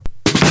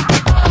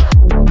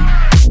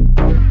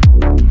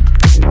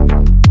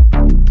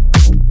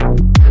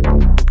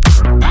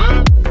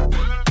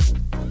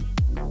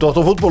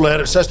Dr. Fútból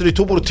sestur í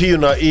túbúru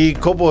 10 í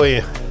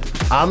Kópavogi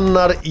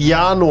 2.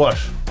 janúar.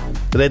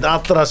 Einn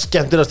allra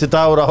skemmtilegasti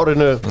dagur á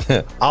árinu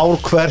ár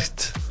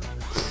hvert.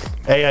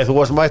 Þú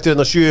varst mættur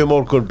hérna 7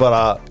 morgun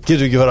bara,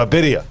 getur ekki fara að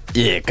byrja?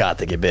 Ég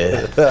gat ekki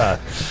beðið.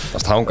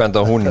 Það hangandi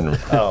á húninum.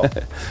 Já.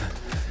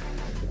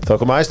 Það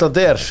kom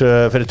Icelandair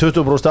fyrir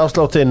 20%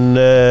 afsláttinn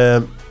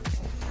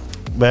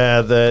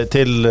með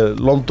til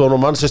London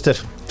og Manchester.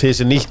 Þið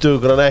sem nýttu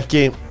ykkur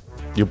ekki,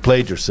 you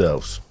played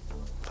yourselves.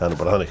 Það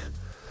bara þannig.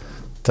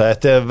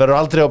 Þetta verður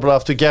aldrei ábúinlega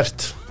aftur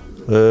gert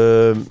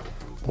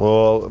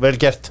og vel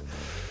gert.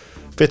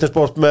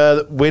 Fitnessport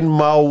með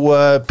Winmá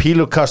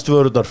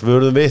pílukastvörurnar. Við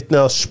verðum vitni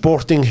að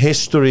Sporting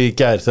History í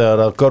gær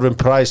þegar að Gervin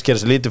Price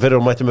gerði sér lítið fyrir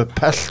og mætti með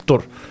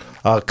peltor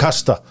að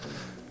kasta.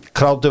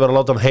 Krátið var að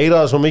láta hann heyra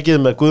það svo mikið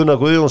með Guðna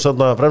Guðjóns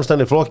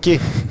fremstæðan í flokki.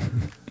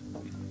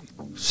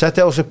 Setti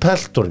á sig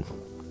peltorinn.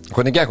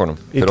 Hvernig gekk honum?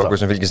 Fyrir okkur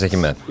sem fylgist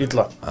ekki með.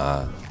 Illa.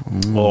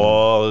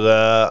 Og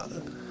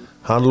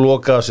hann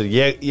lokaði sér.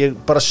 Ég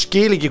bara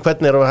skil ekki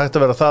hvernig að hægt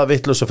að vera það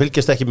vitlaus og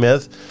fylgjast ekki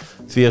með,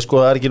 því að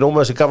það ekki nóg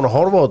með þessi gaman að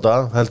horfa á þetta,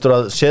 heldur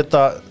að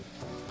setja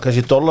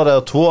kannski $1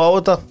 eða 2 á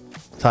þetta.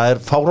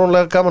 Það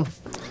fáránlega gaman.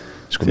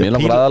 Mér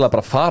langar aðalega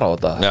bara að fara á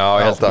þetta. Já,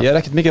 ég held að. Ég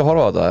ekkert mikið að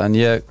horfa á þetta, en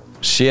ég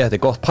sé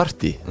þetta gott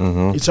partí.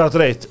 Í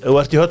sagt reitt, ef þú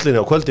ert í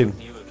höllinni á kvöldin,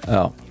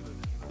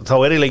 þá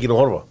í leikinn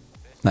að horfa.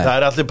 Nei.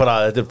 Það allir bara,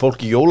 þetta fólk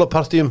í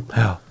jólapartíum.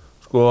 Já.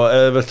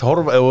 Ef þú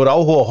er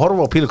áhuga að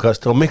horfa á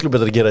pílukast, þá miklu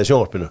betur að gera í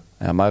sjónvarpinu.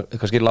 Já, maður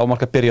kannski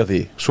lágmark að byrja á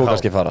því, svo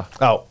kannski fara.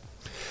 Já.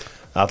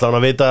 Allan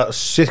að vita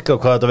sirka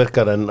hvað þetta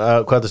virkar en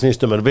hvað þetta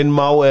snýst en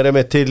Winmá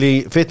einmitt til í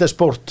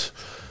fitnessport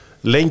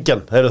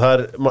lengjan.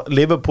 Það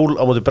Liverpool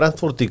á móti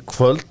Brentford í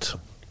kvöld.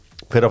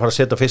 Hver að fara að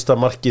setja fyrsta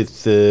markið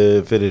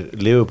fyrir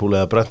Liverpool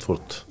eða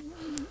Brentford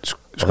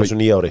á þessu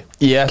 9 ári?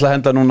 Ég ætla að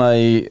henda núna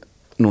í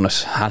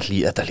Núnes.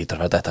 Þetta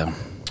hlýtur að vera þetta.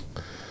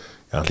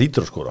 Já, hann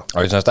hlýtur að skora.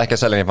 Og ég semst ekki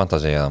að selja í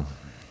fantasy eða?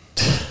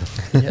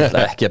 Ég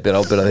ætla ekki að byrja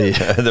ábyrða því.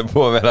 Þetta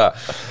búið að vera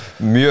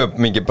mjög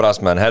mikið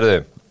brasmenn.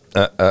 Herðu,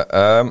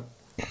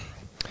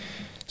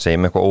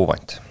 segjum eitthvað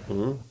óvænt.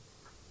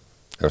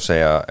 Ef ég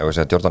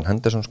segja Jordan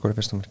Henderson skori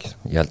fyrsta markið.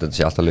 Ég held að þetta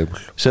sé alltaf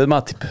Liverpool. Segðu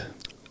Matip.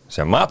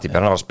 Segja Matip,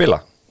 hann var að spila?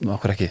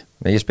 Okkur ekki.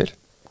 Nei, ég spyr.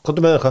 Komdu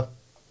með eitthvað?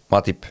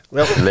 Matip.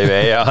 Leifi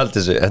eiga að halda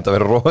þessu. Þetta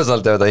verður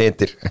rosaldi ef þetta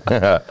hittir.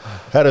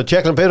 Herru,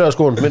 Tjekkland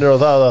Byrjaðarskón minnir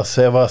á það að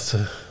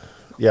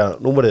ef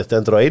númerið þetta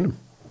endur á 1,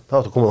 þá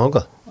áttu að koma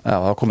þangað. Já,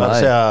 þá komið það.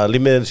 Það að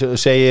límiðin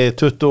segi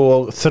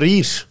 23.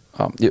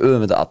 Já, ég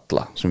auðvitað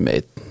alla sem er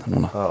 1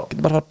 núna.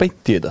 Getur bara að fara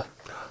beint í þetta.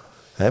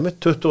 Það með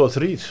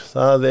 23.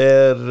 Það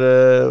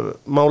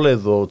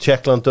málið og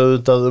Tjekkland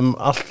auðvitað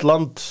allt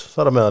land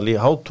þar að meðal í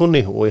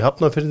Hátúni og í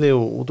Hafnarfirði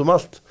og út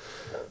allt.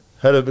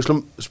 Herru, við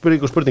slum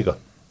spyrja ykkur spurninga.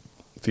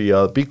 Því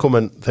að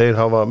bíkomenn, þeir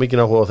hafa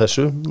mikið áhuga á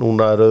þessu.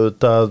 Núna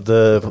auðvitað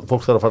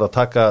fólk þarf að fara að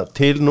taka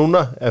til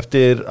núna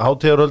eftir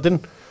hátíðaröldin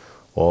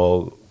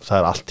og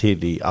það allt til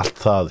í allt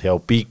það hjá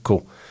Bíkó.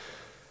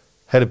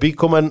 Herri,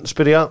 bíkomenn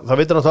spyrja, það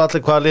veitir náttúrulega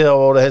allir hvaða liða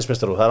á orðið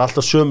heimsmeistarar og það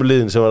alltaf sömu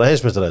liðin sem verða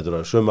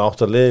heimsmeistarar, sömu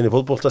 8 liðin í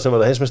fótbolta sem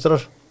verða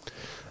heimsmeistarar.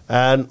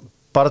 En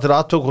bara til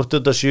aðtöku hvort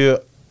þetta séu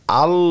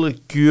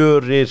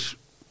algjörir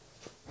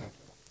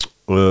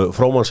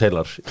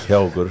frómannsheilar hjá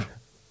okkur,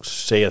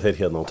 segja þeir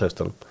hérna á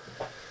textanum.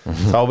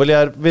 Þá vil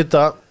ég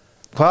vita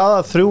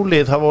hvaða 3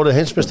 lið hafa orðið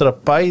heimsmeistarar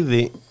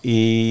bæði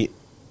í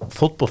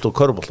fótbolta og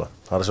körfubolta.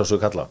 Það að svo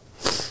kalla.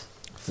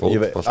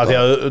 Af því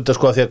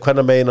að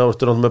hvernig megin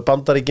áttur með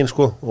Bandaríkin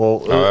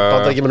og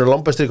Bandaríkin er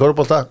langbæstir í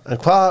körfubolta, en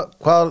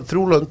hvað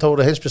 3 lönd hafa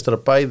orðið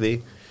heimsmeistarar bæði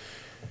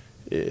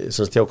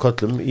hjá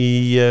köllum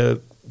í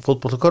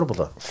fótbolta og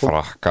körfubolta?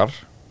 Frakkar.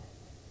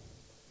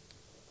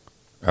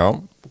 Já.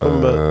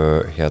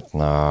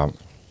 Hérna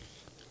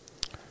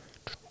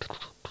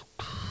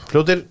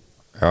Fljótir.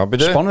 Já,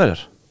 byrju.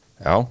 Spánverjar.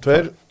 Já.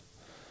 2.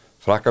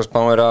 Frakkar,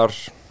 Spánverjar.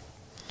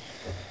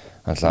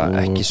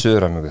 Alltaf ekki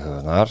Suður-Ameríku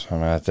þjóðirnar,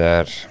 þannig að þetta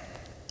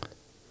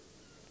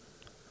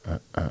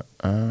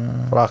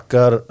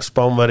Frakkar,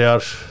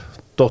 Spánverjar.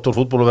 Dr.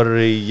 Fútból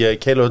verður í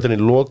Keiluhöllinni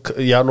í lok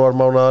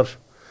janúarmánaðar.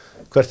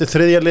 Hvert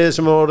 3. liðið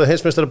sem hafa orðið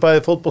heimsmeistari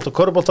bæði fótbolta og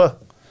körfubolta?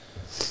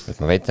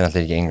 Maður veitir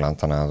alltaf ekki England,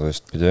 þannig að þú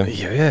veist, byrju.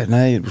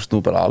 Nei, nú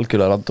bara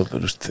algjörlega random.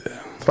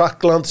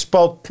 Frakkland,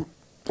 Spánn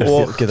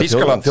og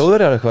Þýskaland.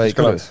 Þjóðverjar eitthvað í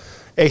Þýskaland.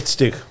 1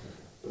 stig.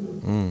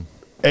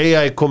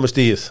 AI komið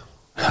stíð.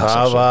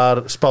 Það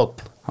var Spánn.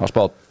 Það var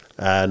Spánn.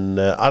 En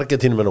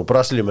Argentínumenn og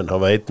Brasilíumenn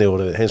hafa einnig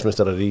orðið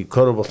heimsmeistarar í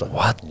körfubolta.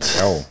 What?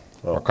 Já.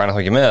 Var Kæna þá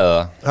ekki með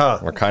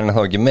það? Var Kæna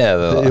þá ekki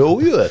með það? Jú,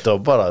 þetta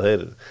var bara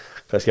þeir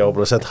kannski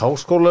ábúin að senda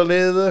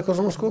háskólalið eða eitthvað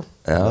svona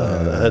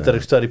Þetta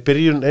ekki staðar í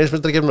byrjun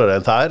heimsmeistararkeppninnar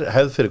en það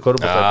hefð fyrir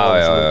körfubolta.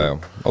 Já.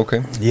 Ok.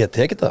 Ég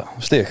teki þetta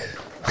stig.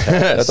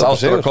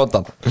 Sáttur á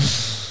kontan.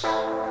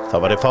 Það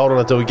var í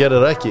fárunætt ef við gerir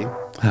það ekki.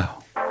 Já.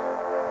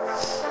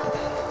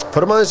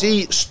 Förum aðeins í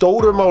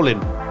stóru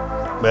málin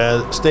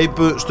með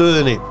steipu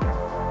stöðinni.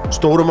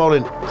 Stóru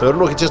málin, þau eru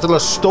nú ekki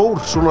sérstaklega stór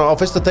svona á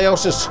fyrsta degi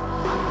ársins.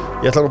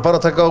 Ég ætla nú bara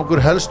að taka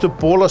okkur helstu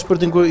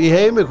bólaspurningu í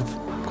heimi.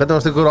 Hvernig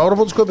varst ykkur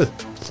áramótasköpið?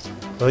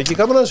 Það var ekki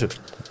gaman að þessu?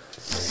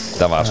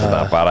 Það var svona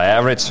bara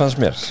average fannst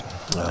mér.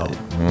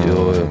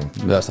 Jú,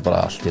 við veist það bara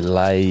allt í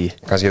lægi.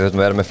 Kannski þau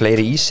vera með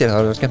fleiri í sér,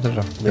 það var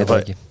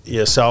skemmtilega.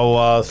 Ég sá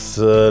að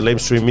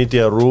Lamestream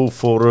Media RÚV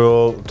fóru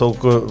og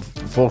tóku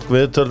fólk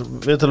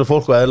viðtölu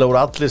fólk og eðlilega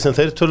voru allir sem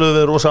þeir töluðu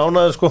við rosa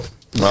ánæðir sko.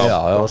 Já.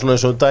 Það var svona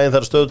eins og daginn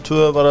þegar Stöð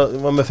 2 var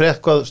með frétt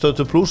hvað Stöð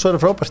 2 Plus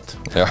væri frábært.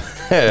 Já,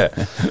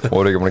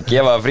 voru ekki búin að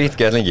gefa það frýtt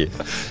gett lengi.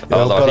 Það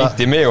var alltaf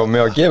hringt í mig og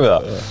mig að gefa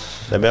það.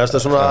 Nei, mér finnst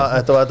það svona,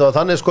 þetta var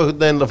þannig sko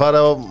einhvern veginn að fara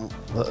á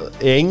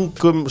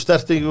engum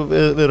stertingu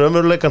við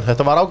raunveruleikann.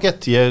 Þetta var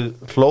ágætt, ég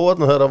hló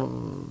þarna þegar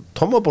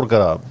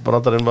Tommaborgara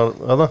brandarinn var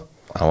þarna.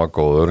 Hann var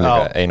góður,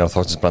 líka Einar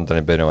Þorstins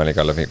brandarinn byrjun var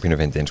líka alveg pínu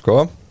fyndinn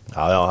sko.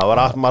 Já, það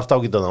var margt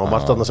ágætt þarna og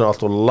margt þarna sem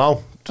allt var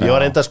langt. Ég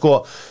var enda sko,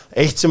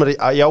 eitt sem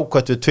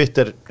jákvætt við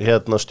Twitter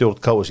stjórn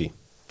KSÍ,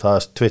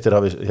 það Twitter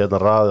hafi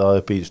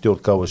raðið upp í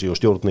stjórn KSÍ og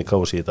stjórn í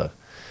KSÍ í dag,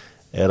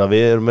 er að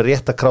við erum með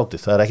rétta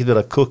krátið, það er ekkert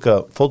verið að kukka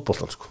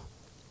fótboltan sko.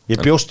 Ég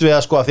bjóst við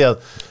að sko að því að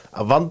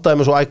vandaði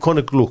með svo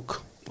iconic look,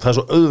 það er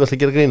svo auðvelt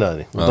að gera grína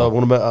þenni og það var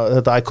búin með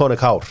þetta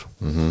iconic hár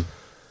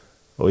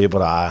og ég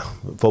bara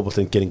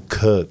fótboltin getting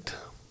cut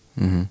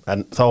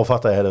en þá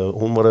fattaði ég,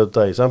 hún var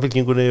auðvitað í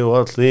samfélkingunni og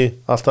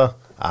allt það,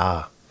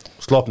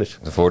 slopnir.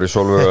 Það fór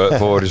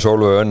í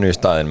Sólvögu Önnu í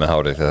staðinn með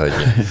hárið þegar það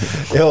ekki.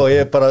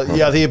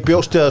 Já, því ég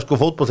bjóst við að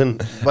sko fótboltin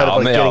væri bara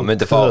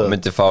getting cut.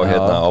 Myndi fá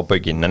hérna á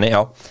baukinn, en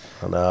já,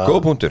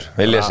 góð punktur,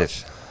 vel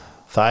lesið.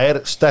 Það er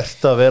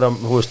sterkt að vera,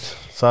 þú veist,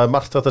 það er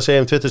margt að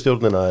segja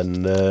Twitterstjórnina en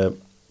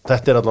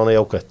þetta er allavega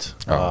jákvætt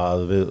að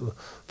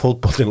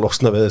fótboltin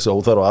losna við þessu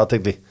óþarfa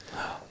athygli.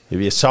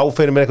 Ég sá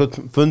fyrir mér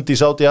eitthvað fund í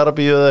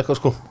Sádi-Arabíu eða eitthvað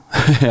sko.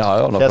 Já,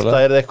 nákvæmlega. Þetta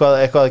er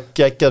eitthvað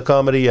geggjað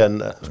kameri en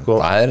sko.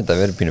 Það er þetta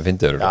verið pínu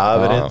fyndur. Já,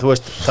 þú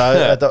veist,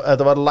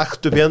 þetta var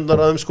lagt upp í hendur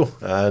að þeim sko.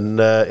 En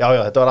já,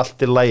 þetta var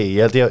allt í lagi.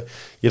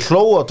 Ég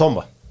hló á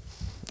Tomma.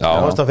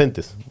 Það varst að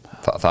fyndið.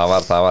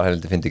 Það var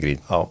heldur fyndi grín.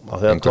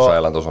 Einhver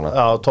Sæland og svona.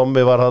 Já,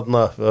 Tommi var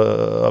þarna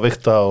að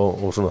vikta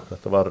og svona.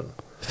 Þetta var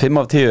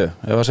 5 af 10,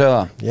 ef að segja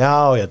það. Já,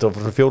 þetta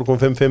var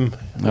 4,55.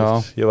 Já.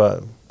 Ég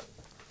var,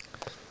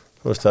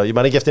 þú veist það, ég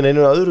man ekki eftir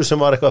einu öðru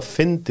sem var eitthvað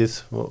fyndið.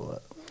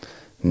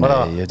 Nei,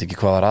 ég veit ekki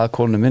hvað var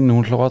aðkonu minni,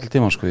 hún hló allir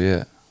tíma sko.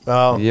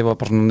 Ég var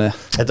bara svona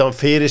Þetta var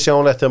fyrir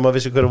sjánlegt þegar maður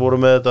vissi hverju voru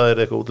með þetta er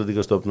eitthvað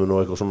útlendingastöfnun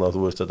og eitthvað svona þú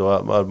veist, þetta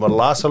var, maður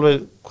las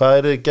alveg hvað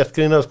er gert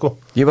grínað sko.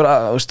 Ég bara,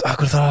 þú veist,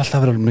 akkur þarf alltaf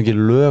að vera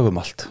mikið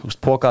lögum allt, þú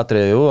veist,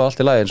 pokatriði, jú, allt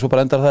í lagi en svo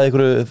bara endar það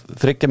einhverju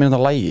 3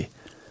 mínúta lagi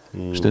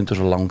stundur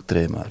svo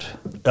langdrið maður.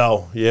 Já,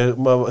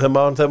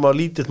 þegar maður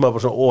lítill maður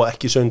bara svona,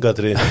 ekki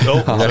söngatriði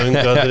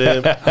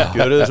söngatriði,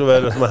 gjörðu þessu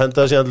vel maður henda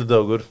þessi andlitið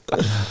á okkur.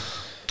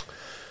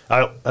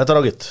 Já, þetta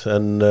er ágætt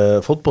en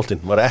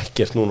fótboltinn var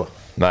ekkert núna.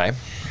 Nei.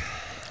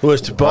 Þú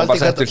veist,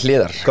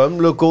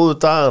 gömlu góðu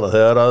dagana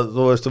þegar að,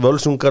 þú veist,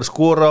 völsungar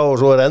skora og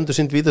svo er endur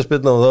sínt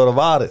vítaspyrna og það er að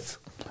varið.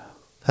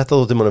 Þetta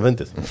þótti manni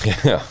fyndið.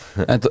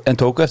 En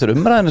tóku eftir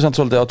umræðinu samt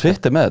svolítið á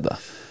Twitter með þetta.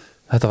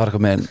 Þetta var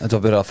eitthvað með, þetta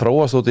var verið að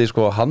þróast út í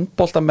sko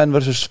handboltamenn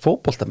versus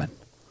fótboltamenn.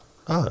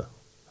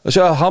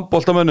 Sjá,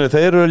 handboltamennu,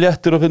 þeir eru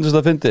léttir og finnst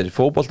þetta fyndir.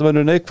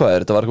 Fótboltamennu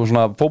neikvæðir. Þetta var eitthvað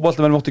svona,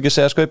 fótboltamenn máttu ekki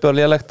segja skaupið og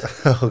lélegt.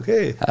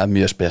 Það er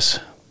mjög spes.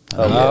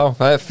 Já,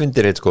 það er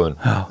fyndir eitt skoðun.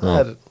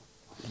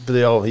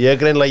 Já, ég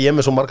greinilega,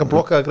 með svo marga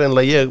blokka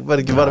greinilega, ég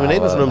verð ekki varfinn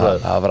einu svona umræður.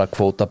 Það var að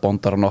kvóta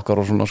bondarinn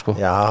okkar og svona sko.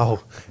 Já,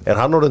 er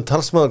hann orðin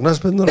talsmaður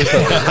knattspyrnunnar?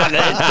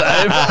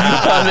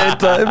 Hann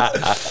neitaði.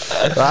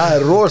 Það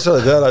er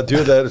rosalega þegar að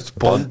djúlega er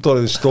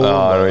bondorðið stóð.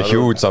 Það er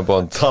hjút samt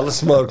bond.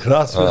 Talsmaður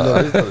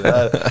knattspyrnunnar.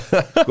 Það er,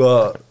 sko,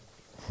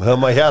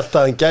 þegar maður hélt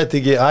að hann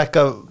gæti ekki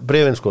hækka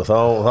bréfin sko,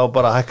 þá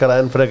bara hækkar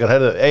það enn frekar.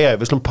 Heyrðu,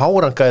 við slum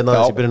páranka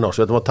hérna þessi byrjun á.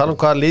 Við ætlum að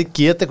tala hvaða lið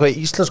geti eitthvað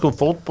í íslenskum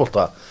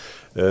fótbolta.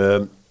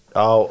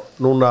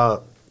 Núna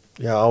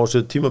á þessu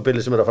tímabili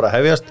sem er að fara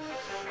að hefjast.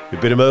 Við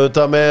byrjum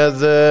auðvitað með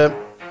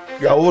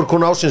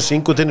overkon ásins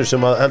Ingo-Tinnu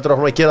sem heldur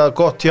að gera það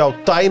gott hjá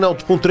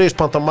dynout.is,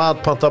 panta mat,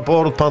 panta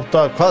borð,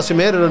 panta hvað sem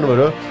er í raun og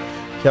veru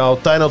hjá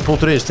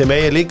dynout.is. Þeim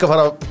eigi líka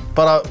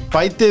bara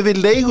bætið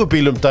við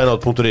leigubílum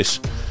dynout.is.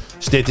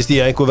 Styttist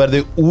í að einhver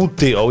verði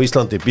úti á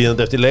Íslandi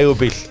bíðandi eftir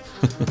leigubíl.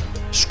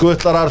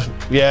 Skuttlarar,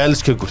 ég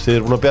elska ykkur, þið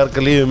eru búin að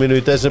bjarga lífið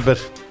mínu í desember.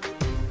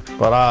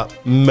 Bara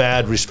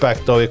mad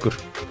respect á ykkur.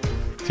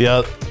 Því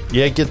að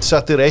ég get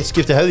sagt þér eitt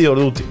skipti hefði ég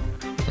orðið úti.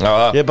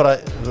 Ég bara,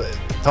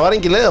 það var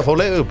engin leið að fá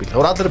leigubíl. Það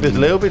voru allir að byrja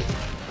til leigubíl.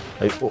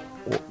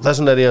 Og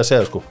þess vegna er ég að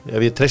segja sko,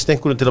 ef ég treyst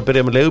einhverjum til að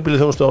byrja með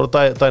leigubíli þjónustu á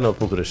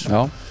dynout.is.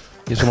 Já,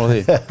 ég sammála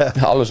því.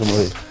 Alveg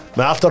sammála því.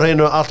 Með allt á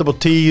hreinu, allt upp á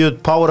 10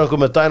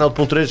 powerrankum með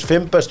dynout.is,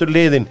 5 bestu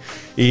liðin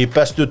í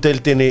bestu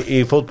deildinni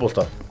í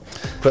fótbolta.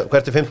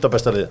 Hvert er 5.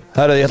 besta liðin?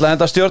 Herru, ég ætla að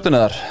enda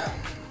stjórnunni þar.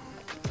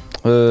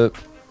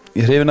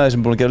 Ég hrifin að því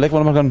sem búin að gera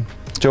leikmannamarkan,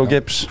 Joe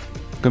Gibbs,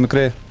 Gummi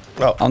Krið,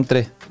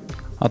 Andri,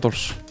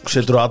 Adolfs.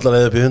 Sildur þú allar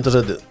eða upp í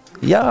 100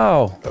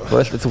 Já,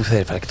 þú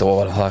þeir fara ekkert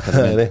ofar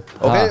það.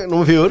 Ok,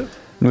 númer 4.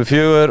 Númer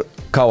 4,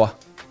 Káa.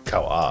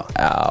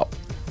 Já,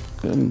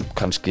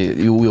 kannski,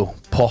 jú,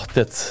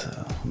 pottet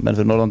menn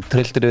fyrir norðan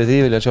trilltir yfir því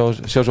vilja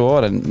sjá svo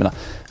ofar en minna,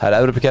 það er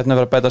Evrópukeppni að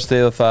vera að bætast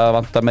við og það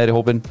vantar meiri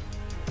hópinn.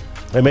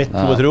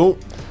 Númer 3.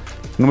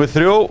 Númer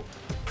 3,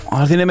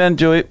 hann þínir með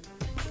Joey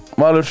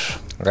Valur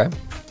Ok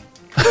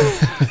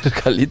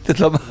Hvað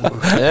lítið hlama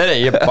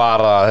Nei, ég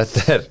bara,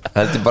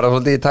 þetta er bara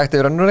svolítið í takt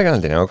yfir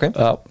önnurleikaneldinni, ok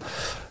Já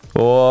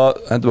og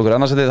endum okkur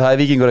annars að það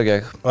Víkingur ekki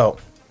Já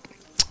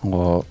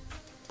og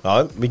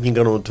Já,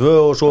 Víkingar nr. 2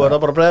 og svo það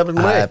bara Breiðablik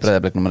nr. 1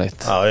 Breiðablik nr.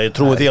 1 Já, ég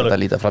trúi því alveg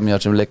Það líta fram í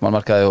allt sem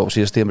leikmannmarkaði og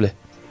síðast tímabili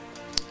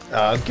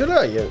Já,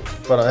 algjörlega,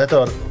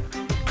 þetta var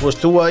Þú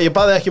veist, ég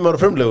baði ekki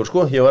maður frumlegur,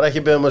 sko Ég var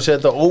ekki beðum að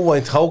setja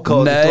óvænt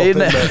hákáð Nei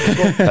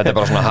Þetta er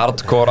bara svona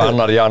hardcore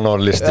annar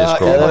janúar listi,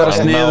 sko Það er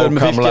sniður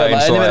með fylgja eins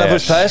En og ég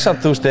meina, það er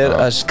samt, þú veist,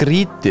 er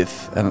skrítið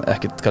En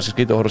ekki, kannski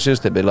skrítið að horfa á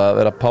síðustibil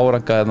Að vera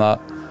páranga en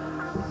að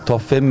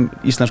topp 5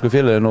 íslensku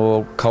félögin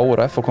og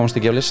KRF og komast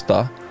ekki á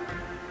lista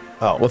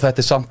Já. Og þetta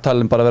er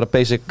samtalin bara að vera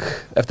basic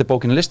eftir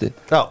bókinu listi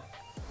Já,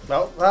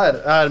 það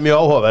er mjög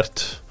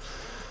áhugavert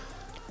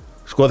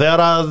Sko,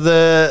 þegar að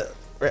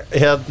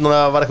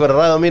var eitthvað að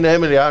ræða á mínu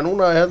heimili Já,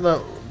 núna,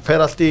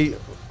 fer allt í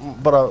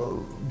bara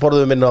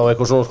borðuðu minna á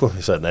eitthvað svona, sko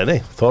Ég sagði, nei,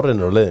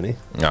 Þorrin er á leiðinni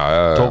Já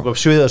Tók upp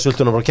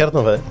sviðasultuna frá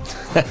Kjarnanfæði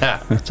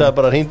Sagði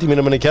bara, hringdi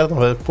mínu minni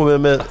Kjarnanfæði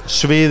Komið með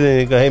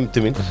sviðinga heim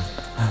til mín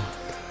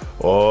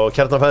Og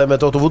Kjarnanfæði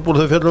með Dóttur fútból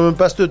Þau fjöllum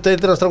bestu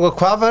deildirna stráka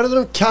Hvað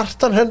verður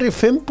Kjartan Henry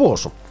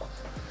Finnbogason?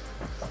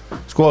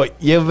 Sko,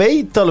 ég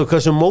veit alveg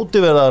hversu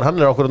mótiveraður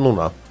hann er okkur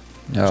núna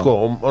Já. Sko,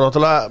 og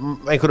náttúrulega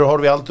einhverju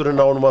horfi í aldurinn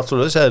á honum allt svo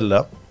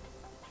eðlilega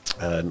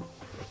En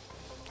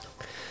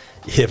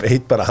ég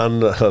veit bara hann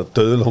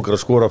döðlangar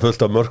að skora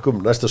fullt af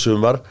mörkum næsta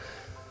sumar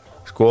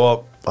Sko,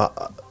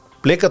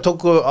 Blika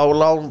tóku á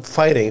lán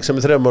Færing sem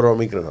er 3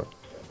 árum yngri en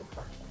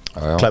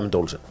hann Clement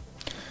Olsen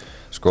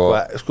Sko,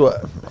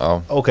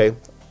 ok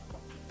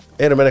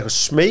Erum við eitthvað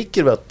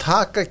smeykir við að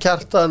taka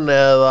Kjartan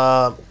eða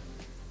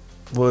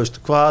þú veist,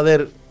 hvað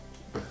er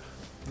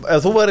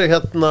ef þú væri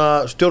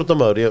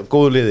stjórnarmaður í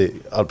góðu liði,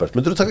 Albert,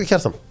 myndur þú taka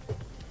Kjartan?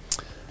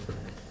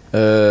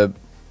 Ef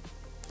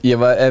ég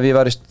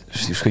var í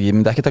sko, ég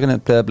myndi ekki taka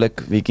nefn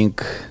Breiðablik, Víking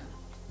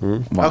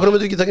Akkur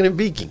myndur þú ekki taka nefn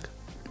Víking?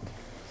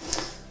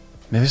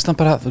 Mér finnst hann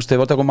bara, þú veist, þeir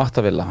voru að taka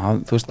Mattavilla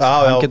hann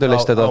getur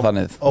leist þetta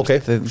þannig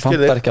þeir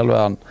vantar ekki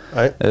alveg hann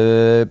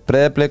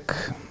Breiðablik,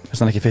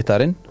 finnst hann ekki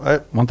fittaðarinn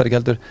vantar ekki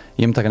heldur,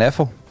 ég myndi taka hann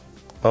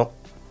FH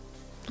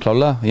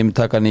klálega, ég myndi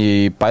taka hann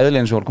í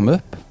bæðilegin sem voru komið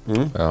upp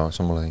Já,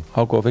 sammála því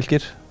Háko og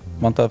Fylkir,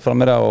 vantar fram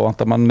meira og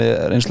vantar mann með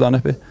reynsluðan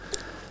uppi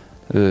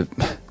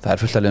það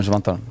er fullt af liðum sem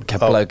vantar hann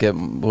Keflavík ekki,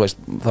 þú veist,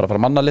 þarf að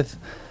fara mannalið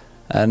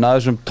en að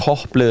þessum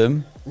toppliðum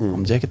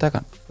myndi ég ekki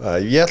taka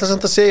hann Ég ætla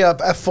samt að segja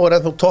að FH er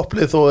ennþá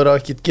topplið þó er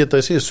að ekki geta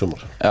í síðust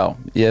sumar Já,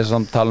 ég er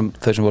samt að tala um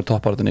þau sem voru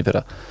toppáratunnir í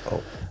fyrra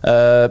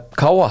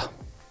Káa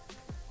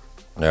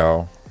Já,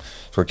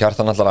 svo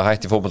Kjartan alltaf að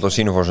hætti fótbolta á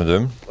sínu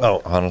forsendum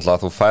hann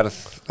alltaf að þegar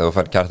þú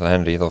færð Kjartan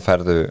Henry þá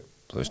færðu,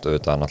 þú veist,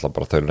 auðvitað hann alltaf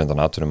bara þau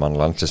reyndan atvinnumann,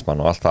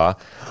 landsliðsmann og allt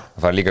það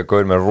fær líka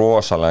gaur með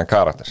rosalega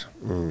karakter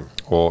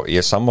og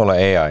ég sammála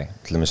AI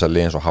til þess að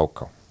liðin svo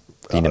háká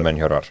þínir menn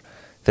Hjörvar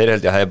þeir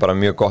held ég að það er bara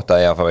mjög gott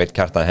að ég að fá eitt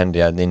Kjartan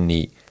Henry inn í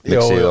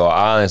mixið og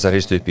aðeins að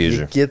hristu upp í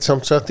þessu Ég get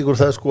samt sagt ykkur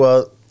það sko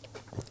að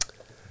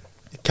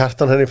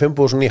Kjartan Henry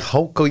Finnbogason í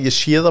háká ég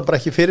sé það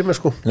bara ekki fyrir mig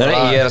sko Nei,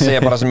 ég er að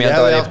segja bara sem ég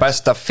held að það er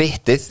besta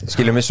fittið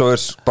skiljum við svo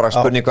er bara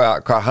spurning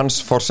hvað hans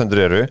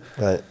forsendur eru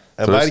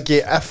En var ekki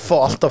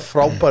FH alltaf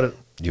frábær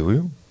Jú,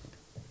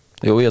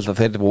 ég held að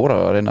þeir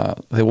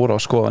voru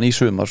að skoða hann í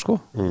sumar sko,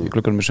 í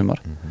glugganum í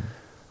sumar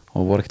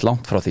og voru ekkert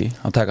langt frá því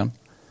að taka hann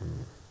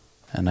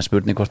en það er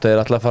spurning hvort þeir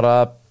alltaf fara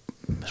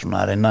svona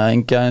að reyna að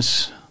engja eins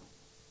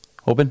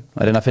hópinn,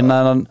 að reyna að finna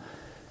þennan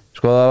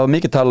sko það var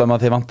mikið tala um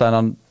að þeir vantaði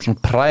þennan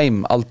svona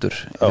prime aldur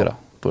í fyrra,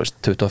 þú veist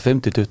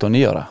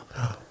 25-29 ára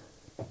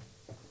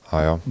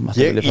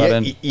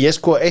Ég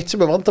sko eitt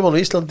sem er vandamál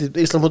í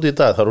Íslandmóti í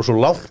dag það eru svo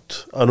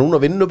langt að núna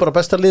vinnu bara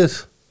besta lið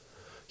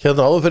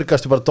hérna áður fyrir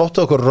gastu bara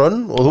dottið okkur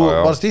rönn og þú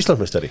varst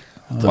Íslandsmeistari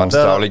Vannst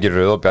ráleikir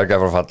rauð og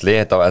bjargaði frá falli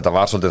þetta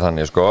var svolítið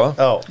þannig sko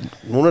Já,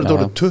 núna er þetta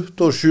orðið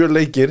 27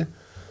 leikir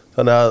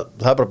þannig að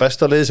það er bara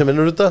besta lið sem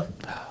vinnur þetta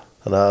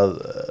þannig að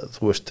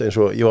þú veist eins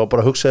og ég var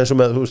bara að hugsa eins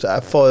og með þú veist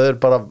FH er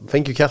bara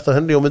fengið Kjartan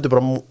Henry og myndi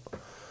bara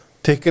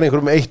tekkin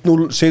einhverjum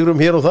 1-0 sigrum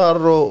hér og þar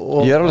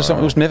og Ég er alveg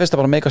saman, mér finnst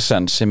það bara mega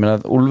sens ég meina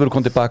að Úlfur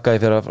kom tilbaka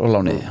í fyrra á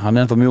láni hann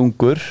er ennþá mjög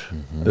ungur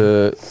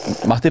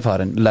Matti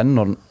farinn,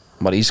 Lennon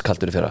var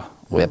ískaldur í fyrra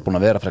og ég er búin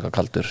að vera frekar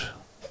kaldur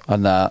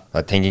þannig að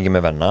það er tengingi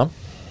með venna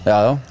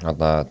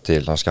þannig að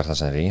til hans Kjartan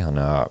Henry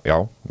þannig að já,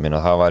 minna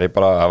það væri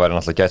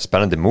náttúrulega gett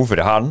spennandi múf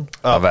fyrir hann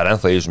að vera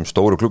ennþá í þessum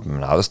stóru klúbum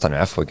minna aðstæðan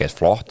í FH gett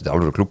flott, þetta er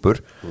alveg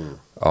klúbur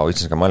á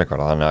íslenska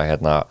mælikvarða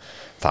þannig að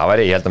það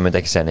væri, ég held að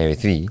myndi ekki segja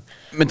nefið því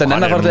Myndi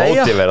hann hann er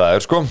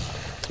mótiveraður sko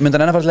Myndi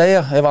hann enn að fara til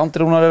Eyja ef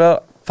Andri Rúnar er að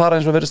fara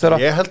eins og virðist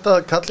vera Ég held að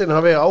kallinn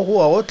hafi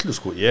áhuga á öllu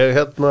sko ég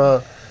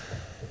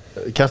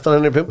Kjartan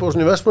Henry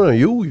Finnbogason í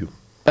Vestmannaeyjum, jú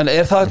En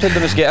er það til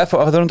dæmis ekki FH,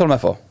 að þau erum að tala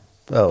um FH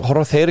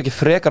horfa þeir ekki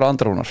frekar á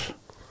Andra Rúnar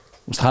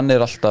hann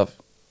er alltaf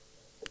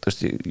þú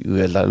veist,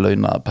 ég held að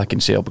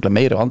launapakkin sé ábygglega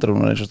meira á Andra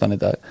Rúnar eins og þannig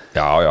í dag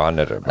Já,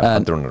 hann er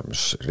Andri Rúnar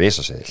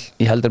risaseðil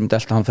Ég heldur myndi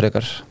elta hann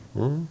frekar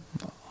hann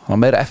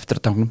var meira eftir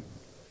tanknum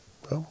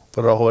Já,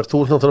 fyrir áhugavert,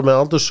 þú náttúrulega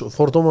með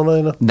aldursfordómana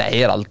þína Nei,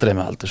 ég er aldrei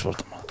með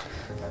aldursfordómana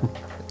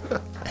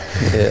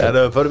En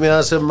förum í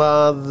það sem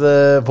að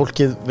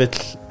fólkið vill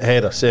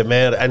heyra, sem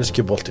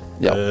enski boltinn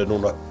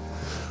núna.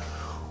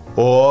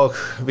 Og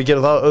við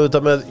gerum það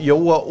auðvitað með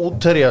Jóa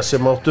Útherja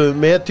sem áttu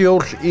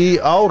metjól í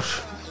ár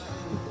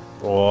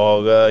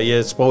og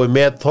ég spái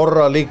með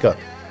Þorra líka.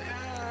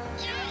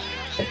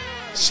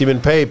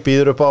 Síminn Pay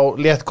býður upp á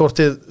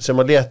léttkortið sem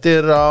að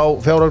léttir á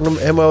fjárhagnum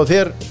heima á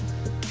þér.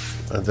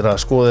 Þetta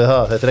að skoðið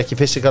það, þetta ekki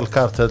physical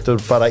card, þetta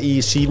bara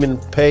í Síminn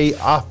Pay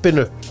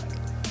appinu.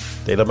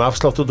 Deila með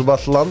afslátt út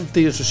all land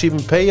í þessu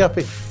Síminn Pay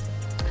appi.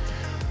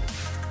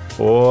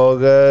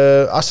 Og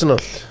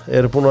Arsenal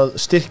eru búin að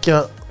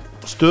styrkja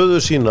stöðu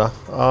sína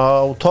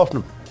á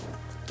topnum.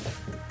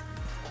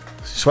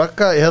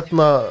 Svaka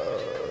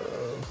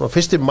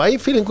fyrsti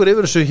mæfílingur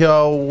yfir þessu hjá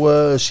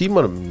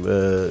símanum.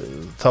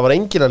 Það var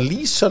enginn að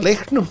lýsa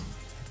leiknum.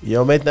 Ég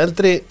á með einn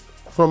eldri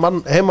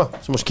mann heima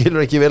sem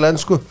skilur ekki vel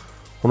ensku.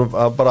 Hún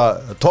var bara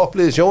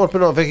topplið í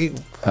sjónvarpinu og hann fekk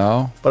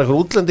bara einhver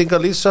útlending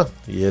að lýsa.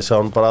 Ég sá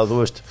hann bara að þú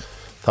veist,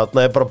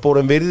 þarna bara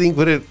borin virðing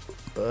fyrir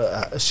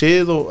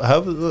sið og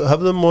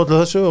höfðum og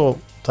öllu þessu og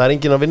það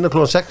enginn að vinna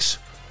klukkan 6.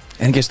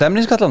 Ekki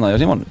stemningskallana hjá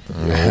Símon?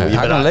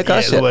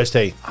 Þú veist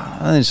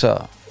aðeins að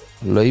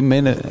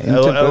lauminu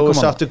Þú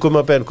sattu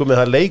Gummi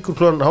það er leikur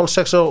klukkan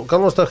 5:30 á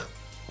Galvansdag.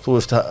 Þú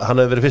veist, hann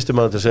hefur verið fyrsti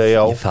mann til að segja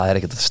já. Það er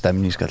ekkert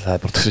stemningskall, það er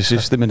bara þessi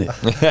systeminni.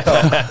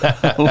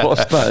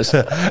 Losna þess.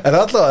 En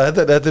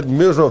allavega, þetta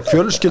mjög svona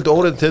fjölskyldu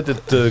oriented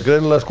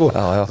greinilega sko.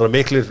 Það er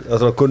miklir,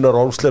 Gunnar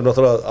Olsleif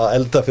náttúrulega að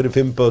elda fyrir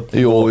 5 börn.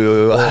 Jú,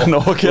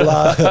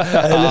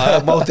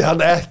 það mátti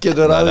hann ekki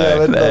vera að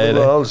vinna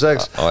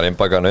 5:30. Það var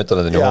einbakað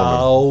nautanettin í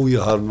honum.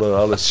 Já, hann var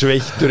alveg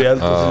sveittur í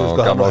eldur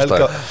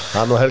sko.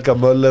 Hann og Helga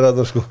Möller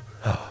að sko.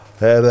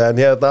 En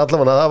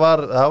allavega það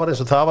var eins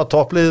og það var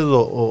toppliðið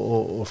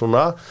og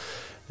svona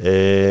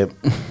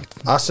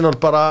Arsenal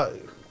bara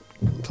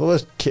þú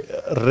veist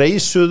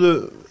reisuðu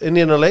inn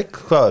í hennar leik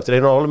eftir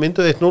 1,5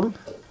 mínútu 1-0.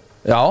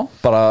 Já,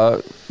 bara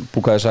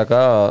Bukayo Saka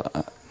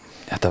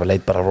þetta var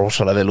leit bara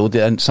rosalega vel út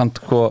en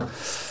samt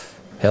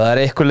það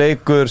er eitthvað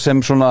leikur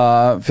sem svona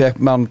fekk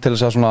mann til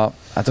þess að svona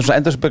þetta svona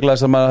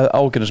endurspeglaðist að maður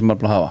ágjörnum sem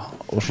maður búin að hafa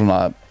og svona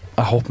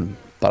að hópnum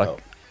bara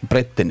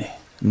breyttinni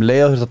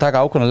leiða þurft að taka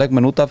ákveðna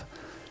leikmenn út af.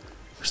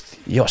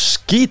 Ég var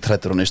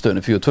skítrættur hann í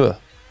stöðunni 4-2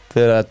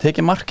 þegar að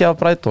tekið markið af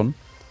Brighton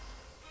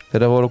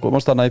þegar það voru að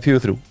komast þarna í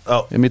 4-3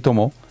 í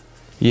Mítómó.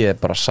 Ég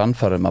bara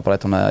sannfærum að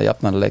Brighton að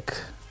jafna leik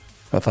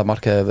að það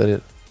markið hefur verið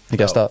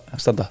ekki að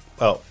standa.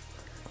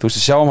 Þú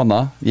veist, sjáum hann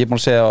ég er búin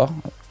að segja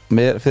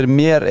fyrir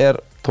mér er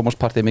Thomas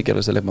Partey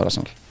mikilvægasti leikmaður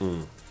Arsenal.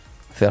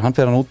 Þegar hann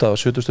fer hann út af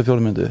 74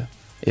 mínútu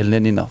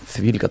Elneny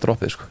því líka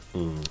droppið sko.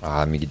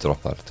 Mikið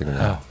droppar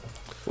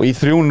og í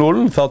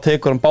 3-0 þá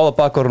tekur hann báða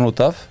bakvörðun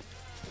út af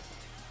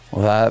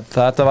og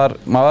þetta var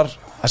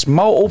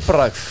smá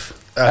óbragð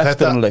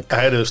eftir hann leik.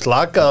 Það eru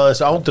slakað að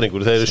þessi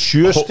ádrengur þeir eru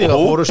 7 stig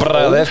að fóru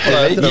óbragð eftir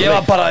leik. Ég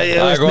var bara,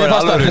 mér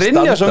fannst að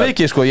hrynja svo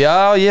mikið sko. Já,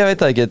 ég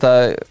veit það ekki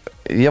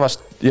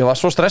ég var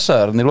svo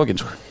stressaður í lokin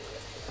sko.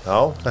 Já,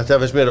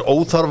 þetta finnst mér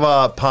óþarfa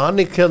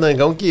panik hérna í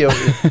gangi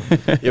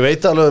ég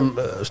veit alveg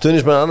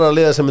stuðningsmenn annarra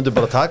liða sem myndu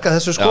bara taka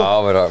þessu sko. Já,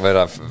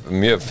 vera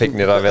mjög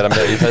fegnir að vera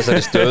með í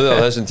þessari stöðu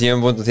á þessum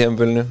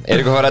tímabundinu. Er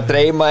eitthvað að fara að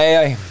dreyma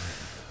AI?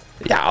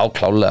 Já,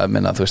 klálega,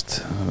 minna, þú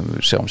veist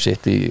sjáum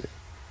sitt í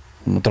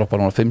nú droppar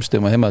hann 5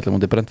 stigum að heima allir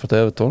mútið Brentford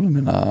og Evertón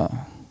minna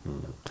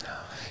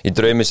Í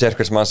draumi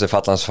sérkværs manns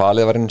fallans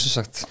falið var eins og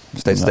sagt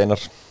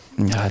Steinar.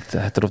 Já,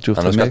 þetta er ódjúpt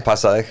fyrir mig. Þannig skal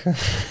passa þig.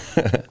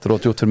 Þetta er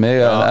ódjúpt fyrir mig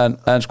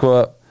en sko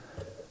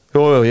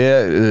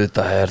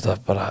þetta er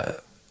það bara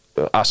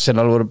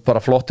Arsenal voru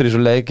bara flottir í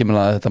svo leik ég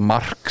meina þetta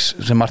mark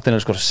sem Martin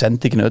er sko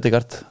sendi ekki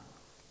Ødegaard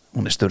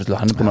hún er störtlu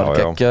hann er búin að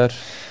gegja þér.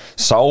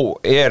 Sá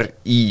er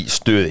í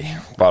stuði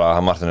bara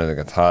hann Martin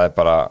Ødegaard það er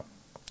bara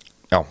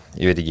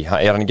ég veit ekki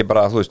er hann ekki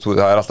bara þú veist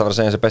það er alltaf að vera að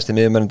segja þessi besti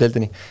miðjumenn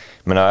deildinni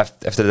ég meina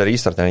eftir þetta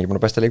restart er hann ekki búin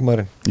að besta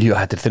leikmaðurinn. Jú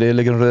þetta er 3.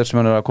 leikurinn röður sem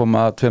hann er að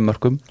koma að 2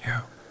 mörkum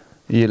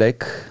í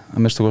leik að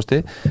minnstu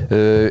kosti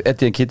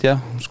Eddie Nketiah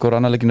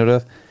skora annar leikinn í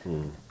röð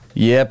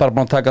ég er bara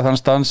búin að taka þann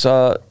stans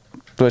að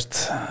þú veist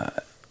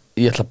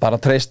ég ætla bara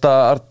að treysta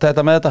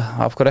Arteta með þetta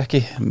af hverju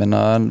ekki minna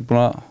hann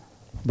búin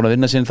að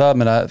vinna sín það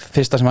minna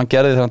fyrsta sem hann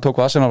gerði þegar hann tók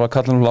Arsenal var að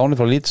kalla hann láni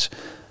frá Leeds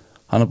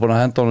hann er búin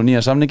að henda hann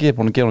nýja samningi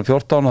búin að gefa hann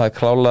 14 og það er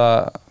klálega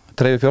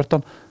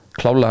 3-14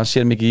 klálega hann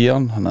sér mikið í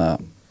hann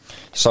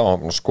Sá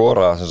hann búin að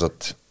skora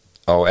sagt,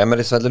 á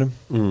Emirates-vellinum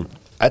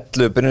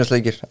 11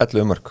 byrjunarleikir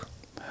 11 mörk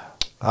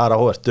Það er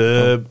áhvert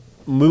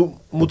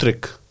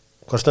Mudryk,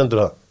 hvað stendur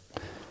það?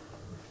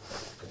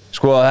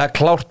 Sko það er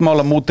klárt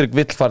mál að Mudryk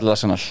vill fara til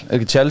Arsenal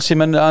ekki Chelsea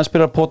menn aðeins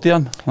byrja að poti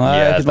hann það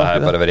er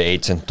bara verið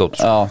agent dot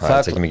það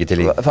er ekki mikið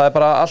til í það er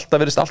bara alltaf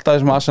verið alltaf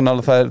þessum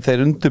Arsenal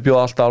þeir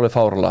undirbjóða alltaf alveg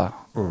fárlega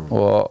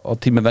og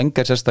tími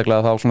Wenger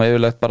sérstaklega þá svona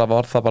yfirlegt bara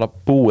var það bara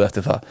búið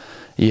eftir það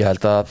ég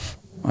held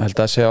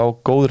að sé á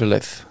góðri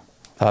leið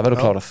það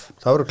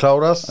verður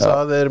klárað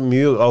það er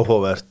mjög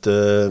áhugavert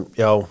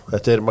já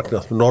þetta er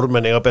magnað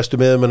normenn eiga bestu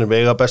miðjumennum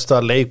eiga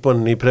besta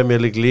leikmann í Premier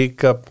League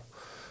líka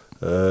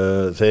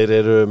þeir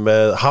eru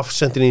með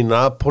hafsendin í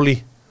Napoli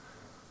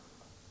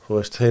þú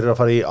veist, þeir eru að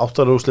fara í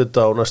 8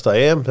 úrslit á næsta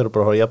EM, þeir eru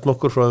bara að fara að jafna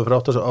okkur frá fyrir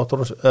 8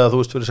 árum, eða þú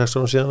veist, fyrir 6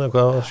 árum síðan eða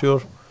hvað, 7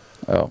 ár.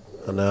 Já.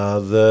 Þannig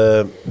að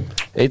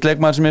eitt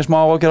leikmaður sem ég smá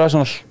ágjör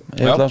Arsenal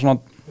ég ætla svona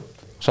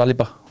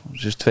Saliba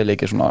síðust 2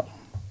 leikir svona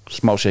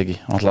smá segi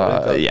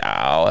já,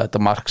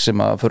 þetta mark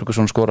sem að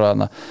Ferguson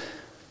skoraði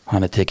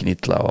hann tekin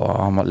illa og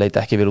hann leiti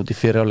ekki vel út í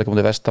fyrirháleika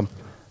mútið Vestam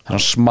það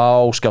er smá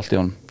skjált í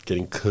honum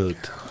getting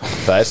cut.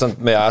 Það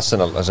samt með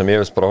Arsenal það sem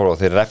ég veist bara að horfa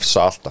á, þeir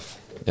refsa alltaf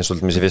eins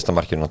og í fyrsta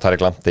markinu og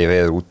Tarek Lamptey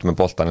veður út með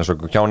boltan eins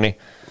og Kjáni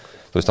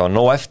þú veist það var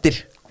nóg eftir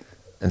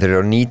en þeir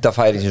eru að nýta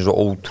færi sem svo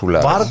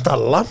ótrúlega var þetta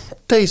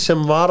Lamptey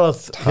sem var að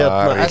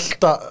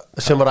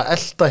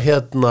elta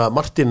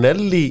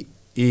Martinelli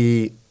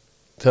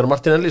þegar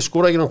Martinelli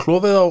skóra ekki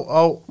klófið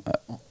á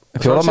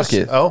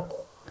fjóramarkið já,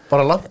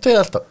 bara Lamptey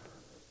elta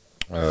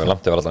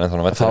Lamptey var alltaf ennþá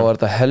á vellinum þá var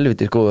þetta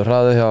helvitir góður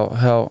hraðu hjá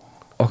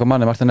okkar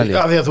manni Martinelli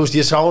já, því að þú veist,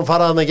 ég sá hann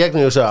fara þarna í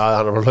gegn og ég sagði að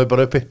hann er bara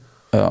hlaupar uppi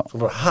svo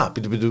bara,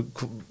 býtu,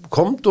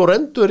 komdu og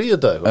rendur í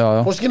þetta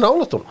eitthvað, fórst ekki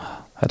nálægt hún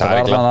það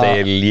er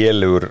Lamptey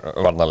lélugur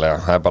varnarlega,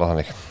 það er bara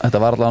þannig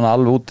þetta var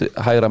alveg út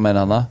hægra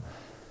megin hana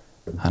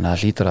þannig að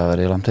það hlýtur að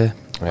vera í Lamptey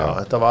já,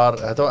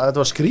 þetta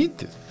var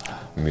skrítið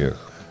mjög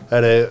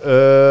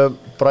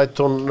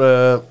Brighton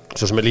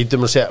svo sem ég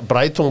lítum að segja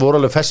Brighton voru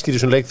alveg feskir í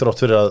þessum leik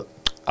þrátt fyrir að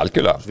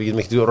algjörlega við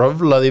getum ekki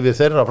röflað yfir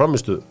þeirra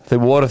framistu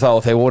þeir voru það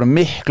og þeir voru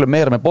miklu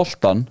meira með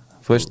boltan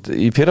þú veist,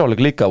 í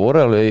fyrirháleik líka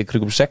voru alveg í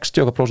krigum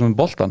 60% með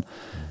boltan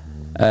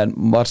en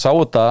maður sá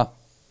þetta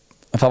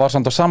það var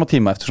samt á sama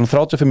tíma eftir svona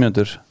 35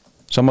 mínútur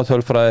sama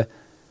tölfræði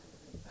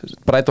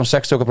Brighton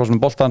 60%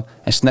 með boltan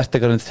en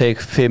snertingarinn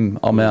teg 5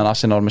 á meðan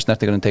Arsenal var með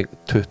snertingarinn teg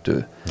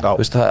 20 þú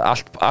veist,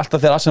 alltaf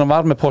þegar Arsenal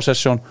var með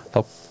possession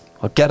þá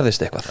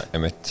gerðist eitthvað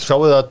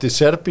Sáðu það að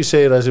Serbi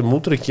segir að þessi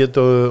Mudryk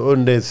getur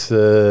unnið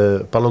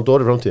Ballon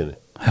d'Or í framtíðinni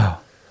já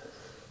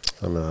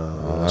þannig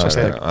að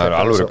það er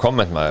alveg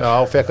komment maður já,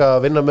 fekk að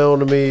vinna með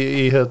honum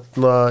í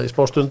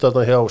smá stund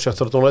þarna hjá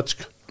Shakhtar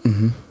Donetsk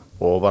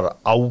og var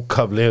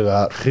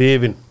ákaflega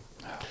hrifinn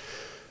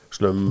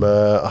slum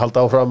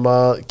halda áfram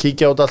að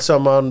kíkja át allt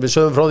saman við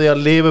sögum frá því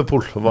að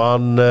Liverpool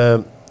vann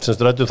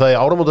semst rættum það í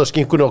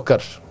áramótaskinkunni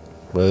okkar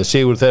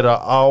sigur þeirra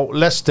á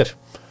Leicester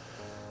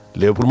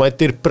Liverpool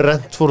mætir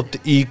Brentford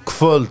í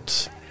kvöld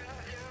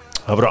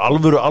það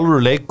verður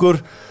alvöru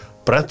leikur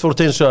Brentford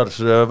hins vegar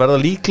verða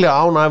líklega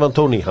án Ivan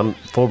Toney hann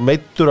fór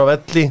meiddur af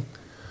velli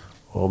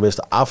og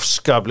minnst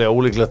afskaplega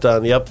ólíklegt að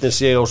hann jafni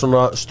sig á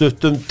svona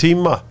stuttum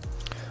tíma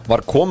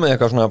var komið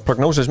eitthvað svona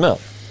prognosis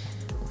með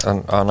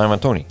að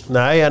Ivan Toney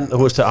nei en þú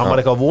veist hann var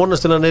eitthvað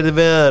vonast til að neyri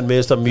við en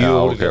minnst það mjög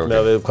ólíklegt með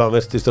að við hvað hann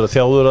virtist að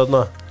þjáður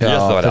þarna ég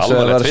held að það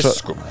væri alveg tvist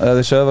sko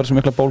þið sögðu að vera svo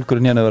mikla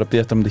bólgur í hérna að vera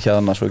býtt um því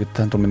hérna svo ekki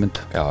tendur með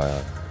mynd já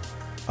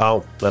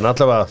en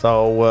allavega þá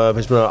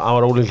finnst mér að hann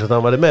var ólíklegt að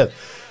hann væri með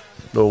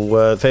nú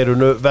þeir eru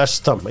nú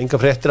Vestam enga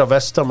fréttir af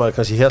Vestam að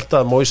kannski held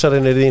að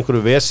Móisarinn í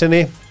einhverju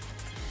vesinni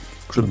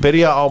svo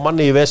byrja á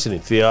manni í vesinni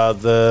því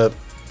að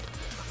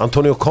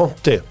Antonio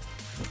Conte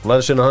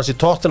læri sinna hans í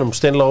Tottenham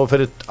steinláðu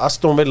fyrir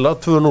Aston Villa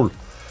 2-0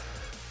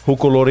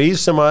 Hugo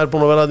Lloris sem er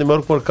búin að vera að í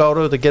mörg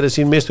ára þetta gerði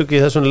sín mistök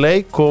í þessum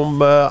leik kom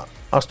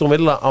Aston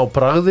Villa á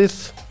bragðið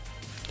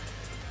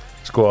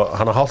sko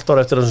hann hálft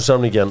ára eftir þessum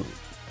samningi en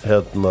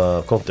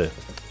Conte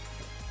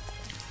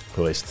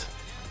þú veist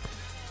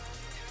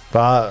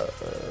hvað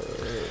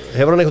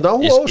hefur hann einhvern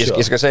áhuga á þessu?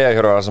 Ég skal segja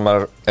hér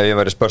að ef ég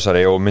væri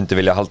spörsari og myndi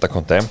vilja halda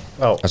Conte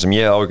það sem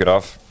ég áhyggjur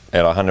af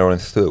er að hann er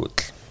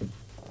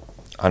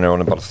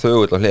orðin bara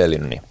þögull á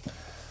hliðalínunni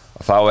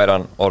þá er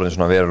hann orðin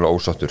svona verulega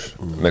ósáttur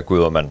með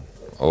guð og menn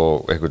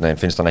og einhvern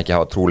veginn finnst hann ekki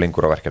hafa trú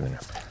lengur á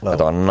verkefninu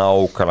þetta var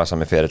nákvæmlega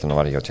sami ferillinn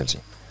að var hjá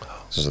Chelsea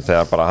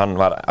þegar bara hann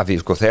var af því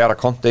sko þegar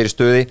að Conte er í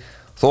stuði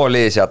þó að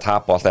liði sig að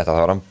tapa og allt þetta þá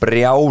var hann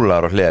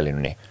brjálar á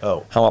hliðalínunni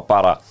hann var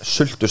bara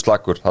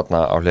sultuslagur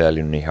þarna á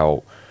hliðalínunni hjá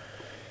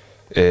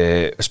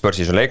Spurs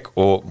í þessum leik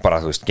og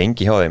bara þú veist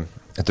gengi hjá þeim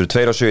þetta eru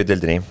 2-7 í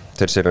deildinni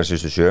þeir sér að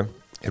síðustu 7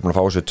 er búin að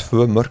fá þessu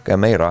 2 mörk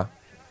eða meira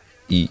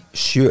í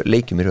 7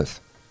 leikjum í röð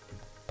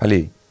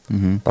pæliði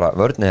bara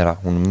vörðni þeirra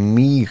hún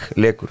mýg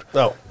leikur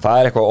það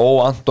er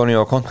eitthvað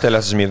Antonio Conte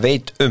sem ég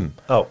veit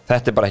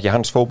þetta er bara ekki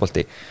hans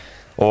fótbolti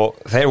og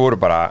þeir voru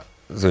bara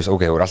þú veist,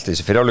 ok, það voru alltaf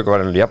þessi fyrirháleika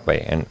var alveg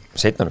jafnvægi en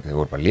seinna þeir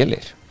voru bara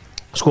lélegir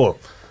sko,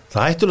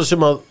 það hættulega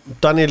sem að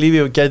Daniel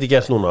Levy gæti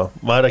gert núna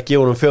var að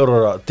gefa honum 4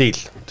 ára díl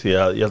því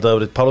að ég held að það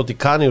verið Paolo Di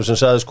Canio sem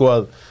sagði sko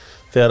að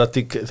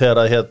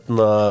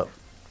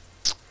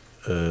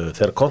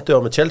þegar Conte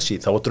var með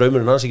Chelsea þá var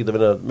draumurinn hans ekki að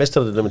vinna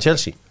meistaradeildina með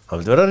Chelsea hann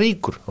vildi vera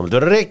ríkur, hann vildi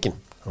vera rekinn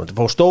hann vildi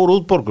fá stór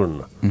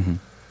útborgunina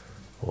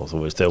og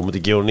þú veist, þegar hún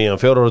myndi gefa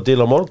nýjan 4 ára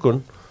díl á morgun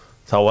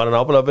þá var hann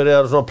ábúinlega að byrja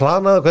að svona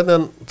plana hvernig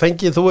hann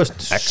fengið, þú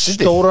veist,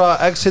 stóra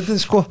exitið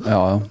sko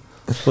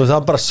þú veist,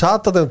 hann bara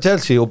sat að þeim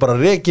Chelsea og bara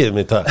rekið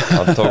mig það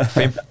hann tók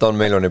 15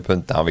 miljónir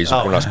pund hann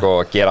vísum búin að sko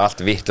gera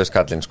allt vitlaust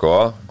kallinn sko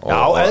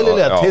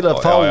eðlilega til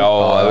að fá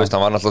þú veist,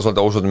 hann var náttúrulega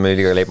svolítið ósóttum með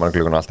líka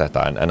leikmannagluggun og allt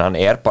þetta en hann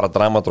er bara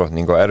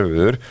dramadrottning og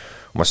erfiður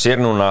og maður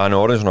sér núna að hann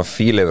er orðin svona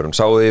fíleifur hann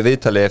sáðu því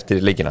viðtalið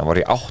eftir leikina hann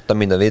var í 8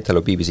 mínútna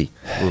viðtalið á BBC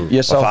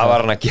og það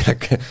var hann að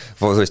gera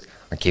þú veist,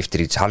 hann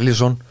keypti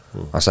Richarlison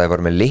hann sagði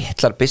var með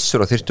litlar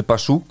byssur og þyrftu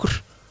bara súkur.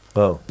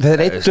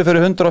 Þeir eittu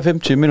fyrir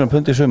 150 miljónum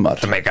pund í sumar.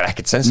 Það meikar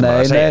ekkert sens sem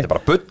að segja, þetta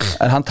bara bull.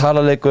 En hann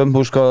talar líka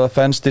sko,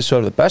 fans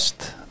deserve the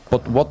best,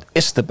 but what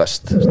is the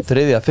best?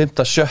 3.,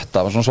 5., 7.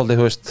 var svona svolítið,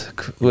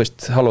 þú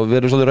veist, halló, við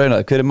erum svolítið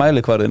raunaði, hver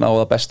mælikvarðin á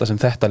það besta sem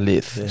þetta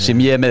lið,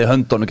 sem ég með í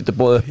höndunum getur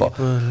búið upp á?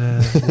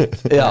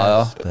 Já.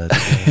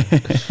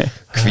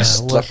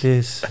 Kvíslar. What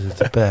is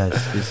the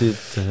best? Is it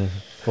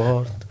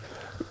sport?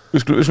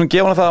 Við skulum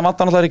gefa hann það að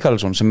Matta náttúrulega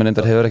Ríkharðsson sem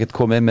reyndar hefur ekkert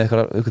komið inn með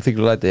eitthvað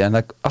þyklu læti, en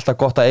það er alltaf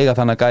gott að eiga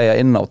þannig að gæja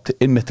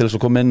innmitt til þess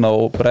að koma inn á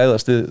og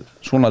bregðast við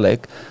svona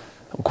leik.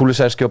 Og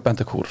Kulusevski og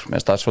Bentancur, mér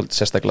finnst það svolítið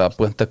sérstaklega.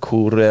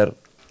 Bentancur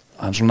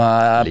hann svona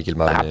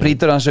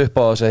brýtur hans upp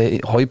á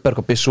þessi Højbjerg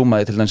og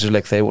Bissouma til þessi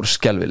leik, þeir voru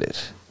skelvilegir.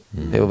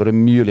 Þeir voru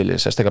mjög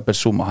liðlegir, sérstaklega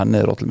Bissouma, hann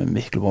er rótlega með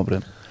miklu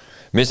vonbrigðum.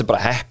 Mér finnst það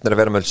bara heppnir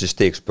að vera með þessi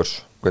stigspurs.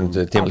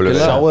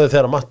 Sáuðu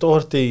þegar Matt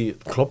Doherty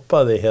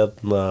kloppaði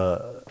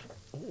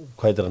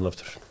hvað heitir hann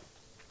aftur?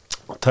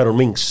 Tyrone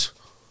Mings,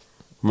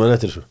 maður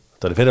eftir þessu,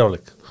 það er fyrir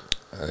áleik.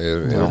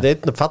 Það er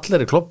einn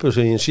falleri kloppu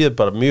sem ég séð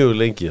bara mjög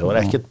lengi, það var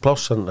ekkert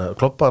pláss, hann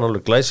kloppaði hann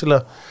alveg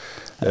glæsilega.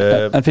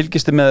 En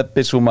fylgist þið með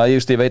Bissouma,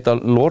 ég veit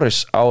að Loris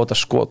á þetta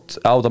skot,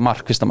 á þetta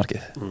mark, fyrsta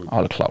markið,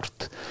 alveg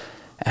klárt.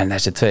 En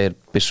þessi tveir,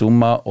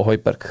 Bissouma og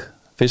Højbjerg,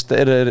 fyrst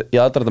í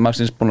aðdraðanda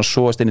marksins búin að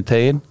sóast inn í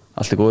tegin,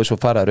 allt er góðið, svo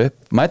faraður upp,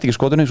 mæti ekki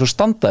skotinu, svo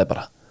standaði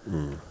bara.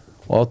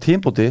 Og á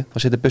tímpúti, þá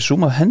setur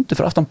Bissouma hendur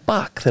fyrir aftan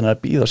bak þegar hann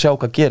er býð að sjá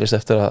hvað gerist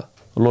eftir að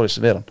Loris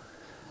veran.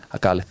 Það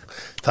er galið.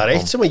 Það er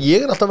eitt sem að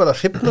ég alltaf verið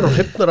að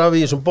hrifnar af í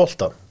þessum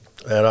bolta,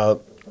 er að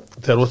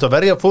þegar þú ert að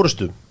verja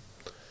fórustu,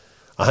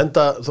 að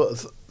henda þó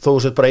þú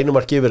sett bara einu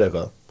mark yfir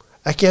eitthvað,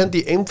 ekki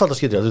hendi í einfalda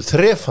skipti, það er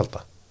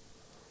þrefalda.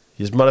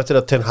 Ég maður eftir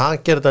að Ten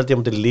Hag gerði þetta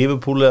ég mútið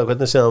Liverpool eða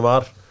hvernig sem það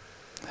var.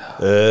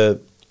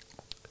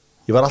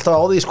 Ég var alltaf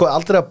á því, sko,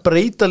 aldrei að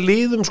breyta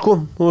liðum, sko,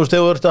 þú veist, ef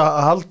þú ert að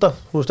halda,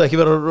 þú veist,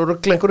 ekki vera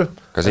ruggla einhverju.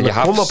 Þannig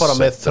að koma bara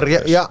með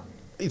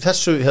í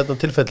þessu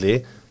tilfelli,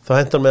 þá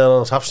hendur með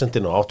hans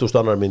Hafsendin á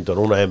 82. mínútu og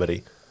núna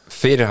Emery.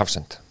 Fyrir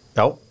Hafsend?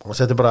 Já, hann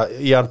setti bara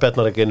Jan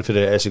Bednarek inn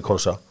fyrir Esi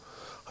Konsa.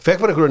 Hann fekk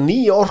bara einhverja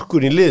nýja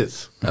orkun í lið.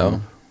 Já.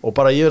 Og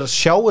bara ég er að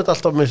sjá þetta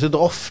alltaf, mér finnst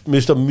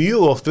þetta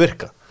mjög oft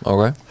virka.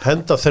 Okay.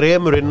 Henda 3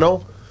 inn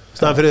á,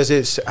 staðan fyrir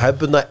þessi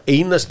hefbundna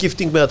eina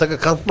skipting með að taka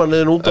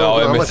kantmanniðin út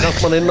og annar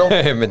kantmann inn á.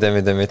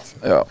 Mitt.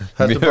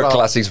 Mjög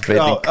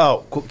klassíksbreyting.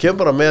 Já, kemur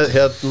bara með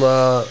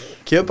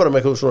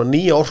eitthvað svona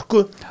nýja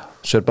orku.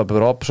 Sörbabi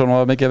Robson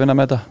var mikið að vinna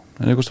með þetta,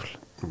 en ykkurstól.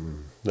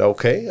 Já,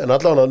 ok, en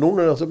allavega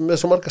núna er með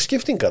svo marga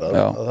skiptingar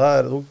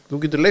að þú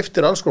getur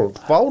leiftir alls konar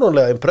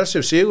fáránlega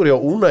impressive sigur hjá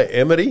Unai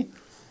Emery.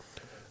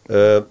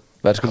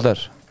 Verðskuldar.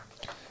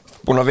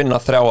 Búin að vinna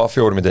 3 af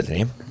 4 í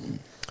deildinni.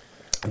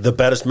 The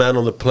baddest man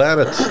on the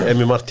planet,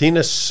 Emi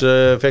Martínez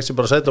fekk sér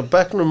bara sæti á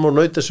bekknum og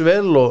naut þessu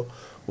vel og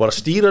var að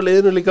stýra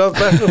liðinu líka af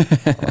bekknum.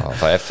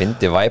 Það er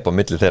fyndið væp á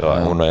milli þeirra,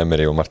 Unai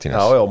Emery og Martínez.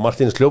 Já,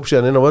 Martínez hljóp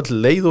síðan inn á öll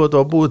leið og þetta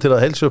var búið til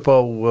að heilsa upp á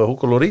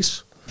Hugo Lloris.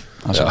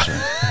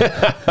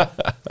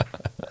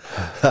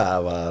 Það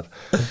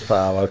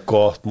var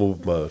gott múf,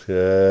 maður.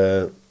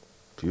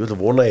 Ég vil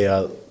vona ég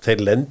að þeir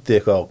lendi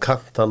eitthvað á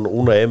kant hann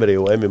Unai Emery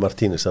og Emi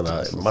Martínez, þannig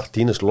að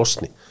Martínez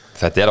losni.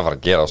 Þetta er að fara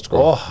að gera, sko.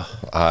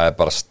 Það er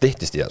bara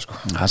styttist í það, sko.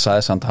 Hann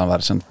sagði samt að hann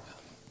var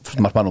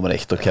markmann nummer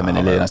 1 og kemur inn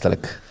í liðið næsta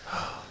leik.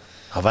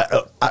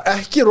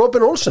 Ekki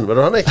Robin Olsen,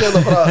 verður hann ekki að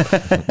bara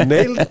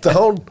nailed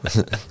down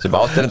sem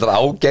áttir endar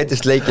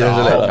ágætist leikir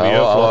þessu leik.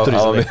 Mjög flottur í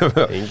þessu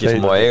leik. Engin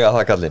smá eiga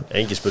það kallinn.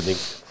 Engin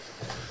spurning.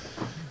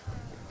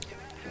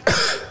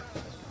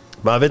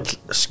 Maður vill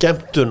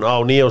skemmtun á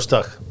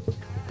nýjársdag.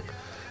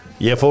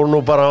 Ég fór nú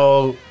bara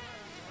og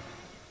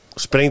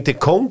sprengti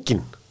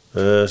kóngin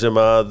sem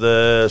að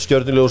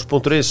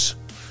stjörnuljós.is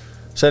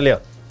selja,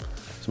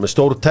 sem er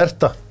stór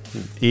terta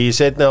í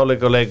seinni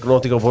hálfleik á leik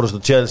Nottingham Forest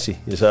og Chelsea.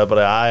 Ég sagði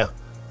bara, aðja,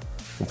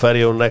 hún fer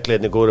ég og negli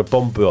einnig góðri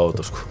bombu á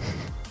þetta, sko.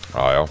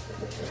 Já.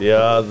 Því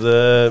að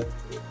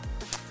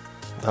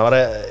það var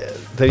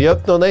þegar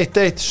jöfnaði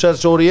 1-1,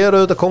 svo er ég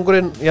auðvitað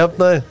kongurinn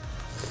jöfnaði.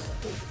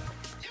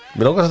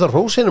 Mér langar þetta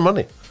rósinu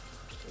manni.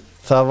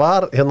 Það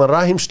var hérna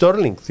Raheem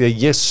Sterling, því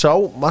að ég sá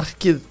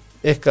markið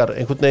ykkar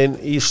einhvern veginn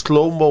í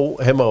slow-mo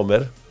heima á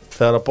mér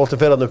þegar að boltinn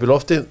fer hann upp í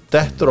lofti,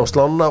 dettur á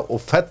slána og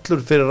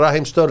fellur fyrir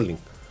Raheem Sterling.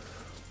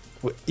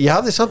 Ég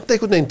hafði samt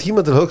einhvern veginn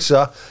tíma til að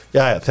hugsa,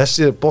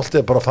 þessi bolti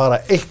er bara að fara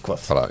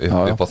eitthvað. Fara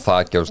upp á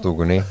þakja á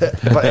stúkunni.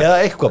 Eða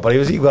eitthvað, bara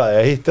ég veist ekki hvað,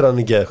 ég hittir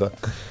hann ekki eitthvað.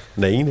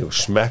 Nei,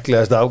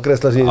 smekklegast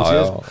afgreiðsla síðan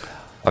síðan.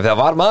 Af því að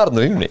var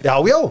maðurinn á himni. Já.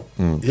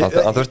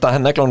 Hann þurfti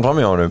að negla hann fram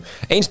í honum.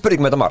 Ein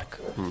spurning með þetta mark.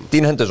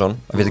 Dean Henderson,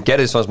 við þetta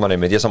gerðisvansmanni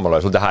mitt, ég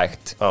sammálaði, svolítið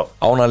hægt. Á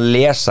hann að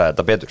lesa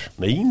þetta betur.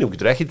 Nei, þú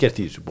getur ekkert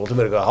gert í þessu. Boltum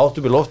er eitthvað hátt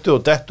upp í lofti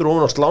og dettur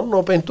ofan á slána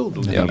og beint út.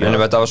 Já, en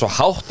þetta var svo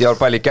hátt, ég var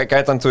bæli,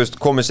 gæti hann, þú veist,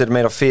 komið sér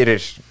meira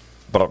fyrir,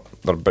 bara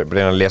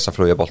reyna að lesa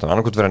flugið á boltan.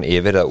 Annarkvæmt verið hann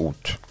yfir eða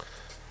út.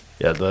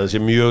 Ég held að það sé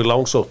mjög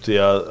langsótt því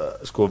að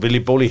sko Willy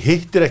Bóli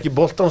hittir ekki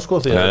boltan sko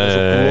því að þetta er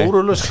svo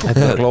glórulaus sko.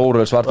 Þetta er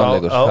glórulaus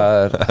vartanleikur. Það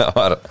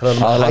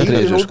er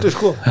hægir úti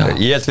sko.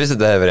 Ég held fyrst að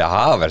þetta hefði verið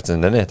Havertz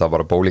en þetta var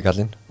bara Bóli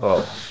kallinn.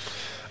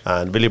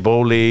 En Willy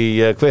Bóli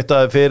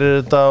kvittaði fyrir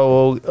þetta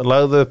og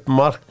lagði upp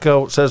mark á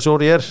Sergio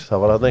Aurier.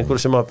 Það var þarna einhver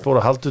sem fór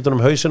að halda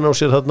utan hausinn á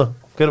sér þarna.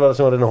 Hver var það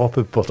sem var að reyna að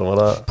hoppa upp boltan?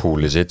 Var það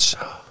Pulisic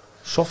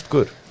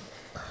softgur?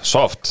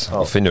 Soft,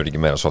 þú finnur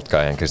ekki meira soft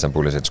gæði en Christian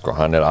Pulisic sko.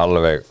 Hann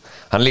alveg,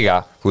 hann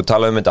líka, þú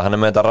tala þetta, hann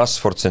með þetta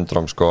Rashford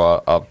syndrom sko,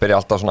 að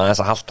byrja alltaf svona aðeins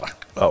að halda.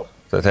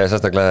 Þegar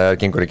sérstaklega það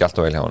gengur ekki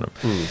alltaf vel hjá honum.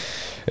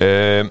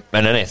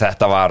 En nei,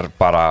 þetta var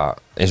bara,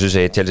 eins og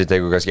segi, Chelsea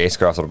tegur kannski 1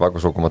 skref aftur og bak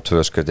og svo koma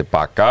 2 skref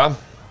tilbaka.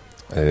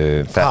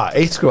 1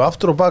 skref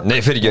aftur og bak? Nei,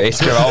 fyrir ekki, 1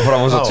 skref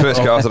áfram og svo 2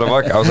 skref aftur og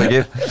bak,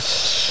 ásakir.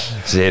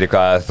 Sér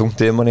hvað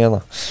þungtið manni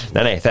hérna.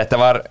 Nei, þetta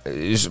var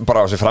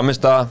bara á sig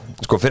framista,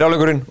 sko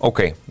fyriráleikurinn,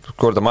 ok,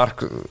 sko þetta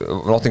mark,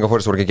 Nottingham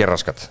Forest voru ekki að gera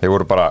raskat, þeir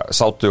voru bara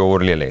sátu og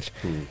voru lélegir.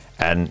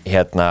 En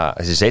hérna,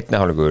 þessi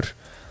seinni hálfleikur,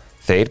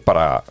 þeir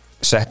bara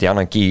sett í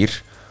annan gír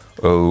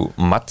og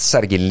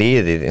mattsar ekki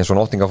liðið eins og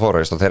Nottingham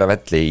Forest og þeirra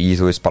velli í,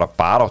 þú veist, bara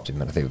baráttu,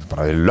 menn þeir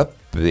bara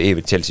löppuðu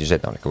yfir Chelsea í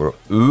seinni hálfleik, voru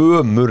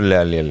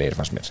ömurlega lélegir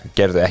fannst mér,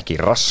 gerðu ekki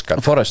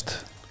raskat. Forest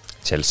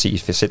Chelsea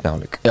fyrir seinni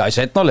hálfleik. Já, í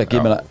seinni hálfleik,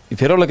 ég meina, í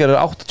fyrri hálfleik eru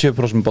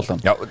 80% með boltan.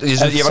 Já, ég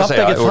var að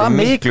segja, það voru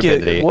miklu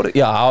betri.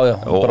 Já,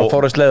 bara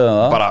Forest leiðið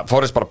það.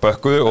 Forest bara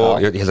bökkuðu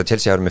og ég held að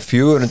Chelsea hafi með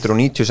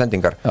 490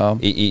 sendingar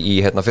í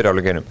hérna fyrri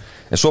hálfleikinum.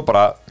 En svo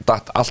bara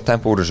datt allt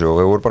tempo úr þessu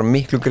og við voru bara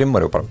miklu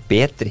grimmari og bara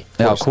betri.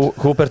 Já,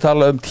 Cooper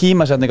tala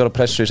tímasendingar og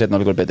pressu í seinni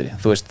hálfleik voru betri.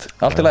 Þú veist,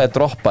 allt í lagi að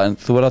droppa en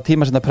þú verður að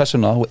tímasenda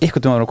pressuna og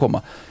ykkur tíma verður að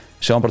koma.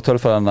 Sjáum bara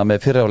tölfræðina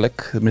með fyrri hálfleik,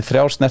 með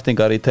 3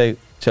 snertingar í teig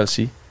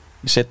Chelsea.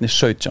 Í setni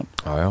 17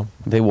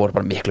 þeir voru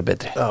bara miklu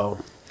betri.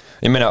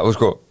 Ég meina, þú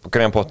sko,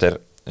 Graham Potter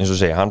eins og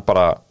segi, hann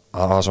bara,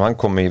 það sem hann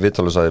kom í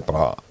viðtalið sagði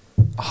bara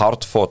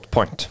hard fought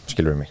point,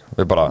 skilur við mig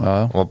við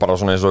bara, og bara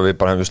svona eins og við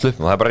bara hefum við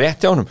sluppum og það er bara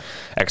rétt hjá honum,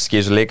 XG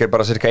þessu leik er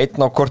bara cirka 1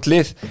 á kort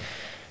lið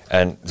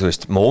en þú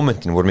veist,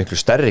 momentin voru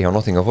miklu stærri hjá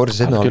Nottingham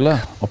Forest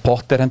og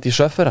Potter hendi í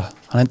söffera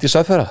hann er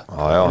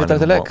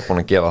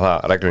búin að gefa það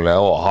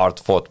reglulega og hard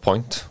fought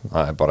point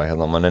það er bara,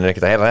 hérna, mann er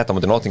ekkert að heyra þetta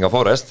mútið Nottingham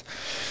Forest.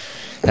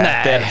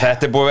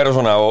 Þetta búið að vera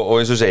svona og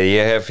eins og segi,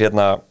 ég hef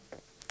hérna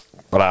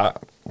bara,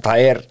 það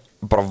er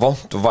bara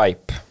vont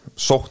væp,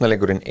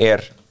 sóknarleikurinn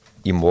er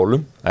í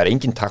mólum, það er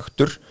engin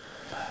taktur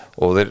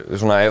og þeir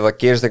svona, ef það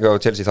gerist eitthvað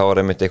á Chelsea þá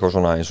er einmitt eitthvað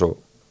svona eins og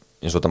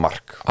þetta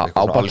mark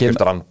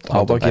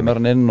Ábá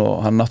kemur hann inn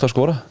og hann nátti að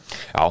skora.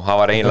 Já, það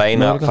var eiginlega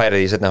eina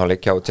færið í seinni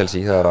hálfleik hjá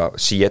Chelsea þegar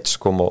að Sietz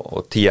kom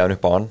og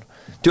tíaði upp á hann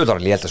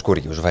djúðar ég held að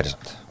skora ekki og svo færið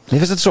samt. Mér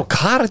finnst þetta svo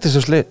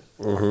karakterslið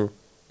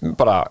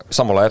bara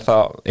sammála er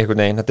það einhvern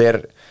veginn, þetta er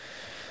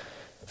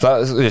það,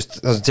 þú veist,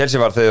 það sem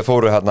Chelsea var þegar þau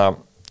fóru hérna,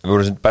 við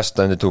vorum sem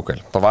besta undir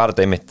Tuchel, það var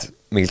þetta einmitt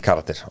mikill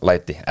karakter,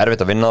 læti,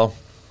 erfitt að vinna þá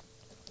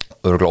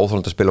örugglega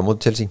óþolandi að spila á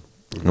móti Chelsea,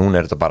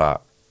 núna er þetta bara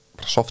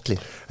softly.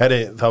 Herri,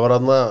 það var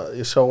þarna,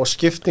 ég sá að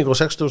skipting á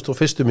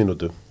 61.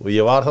 mínútu og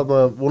ég var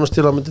þarna vonast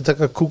til að myndi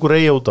taka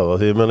Kukureya út af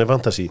það því að mann er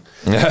fantasy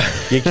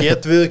ég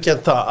get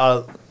viðurkennt það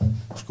að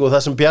sko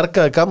það sem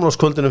bjargaði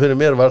gamláskvöldinu fyrir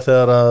mér var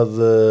þegar að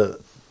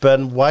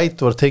Ben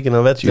White var tekinn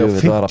að velli á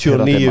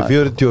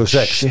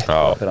 59-46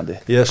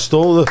 ég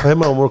stóð upp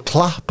heima og voru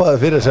klappaði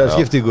fyrir þessari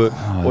skiptingu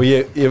og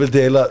ég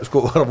vildi eiginlega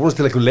sko var að búinast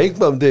til einhver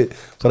leikmaður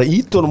bara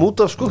ít honum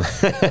út af sko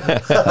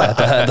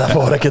þetta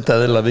fór ekkert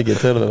að vilja mikið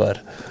tölum við var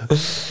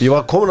ég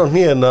var komin á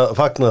hnén að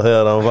fagna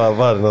þegar hann var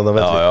varinn að það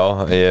velli já,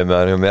 ég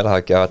meðan hjá mér að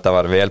þetta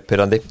var vel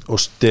pirrandi og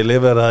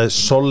deliveraði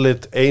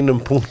solid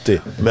 1 punkti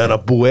meðan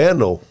að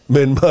Bueno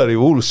minn maður í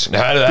Wolves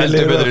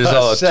heldur betur ég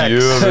sá það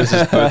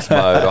djöfisins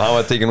bullmaður og hann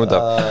var tekinn út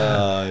af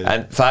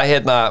en það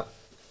hérna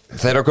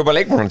þeir eru að kaupa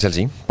leikmannum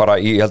Chelsea bara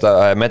í, ég held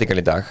að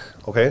medical í dag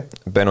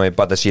Benoît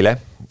Badiashile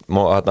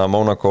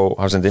Monaco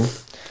hafsendin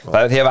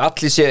það hefur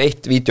allir séð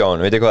eitt vídeo á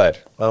hann, veit ég hvað það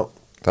er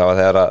það var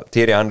þegar að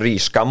Thierry Henry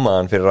skammaði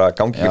hann fyrir að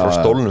gangi frá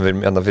stólnum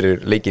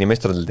fyrir leikin í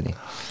meistaradeildinni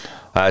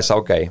það er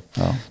ságæi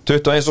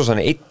 21 og sann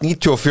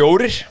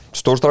 1.94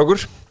 stórstrákur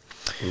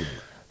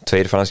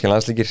 2 franskir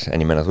landslíkir en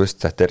ég meina þú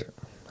veist þetta er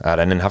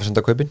enn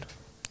hafsendakaupin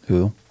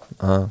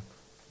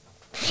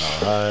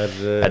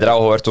þetta er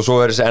áhugavert og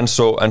svo er þessi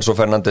Enzo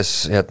Fernandes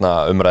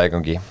hérna umræði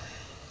gangi er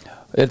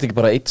þetta ekki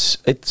bara 1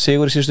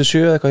 sigur í síðustu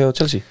 7 eitthvað hjá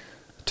Chelsea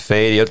 2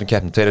 í öllum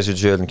keppnum 2 í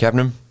síðustu 7 öllum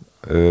keppnum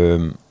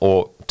og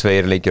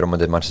 2 leikir á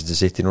Manchester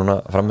City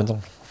núna framöndan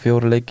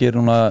 4 leikir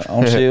núna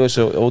án sigurs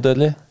og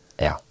ódöðli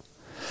já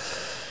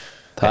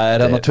það er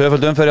hérna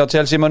 2 umferð á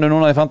Chelsea mannu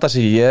núna í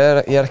fantasy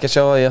ég er ekki að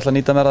sjá að ég ætla að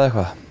nýta mér að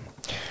eitthvað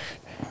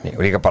nei,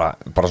 og líka bara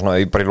svona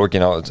bara í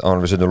lokin á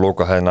við setjum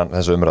loka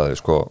þessu umræðu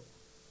sko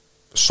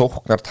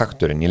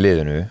sóknartakturinn í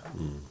liðinu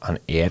hann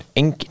er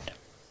engin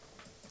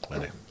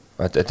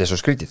þetta er svo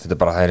skrítið þetta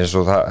er bara,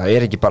 það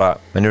er ekki bara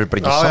menn eru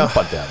bara ekki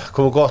sambandi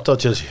komum gott á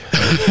Chelsea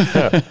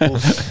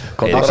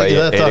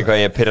er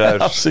eitthvað ég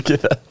pirraður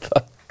afsakið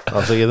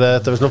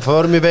þetta við svona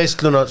förum í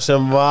veisluna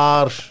sem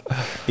var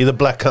í The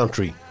Black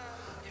Country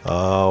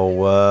á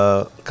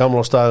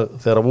gamlástag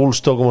þegar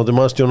Wolves tókum á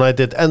Manchester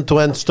United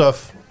end-to-end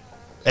stuff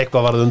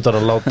eitthvað varð undan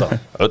að láta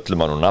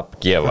öllum hann og nafn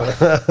gefa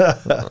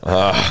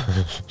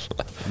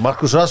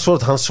Marcus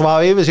Rashford hann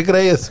svaf yfir sig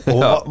greið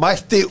og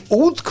mætti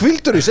út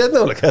kvildur í seinni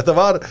hálfleik þetta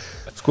var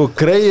Sko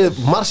greið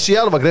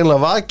Martial var greinlega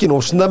vakin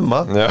og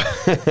snemma.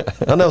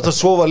 Hann átt að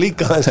sofa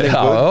líka aðeins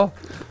lengur.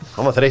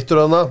 Hann var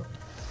þreyttur þarna.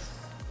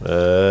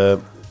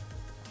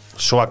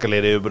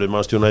 Svakalegri yfirburðir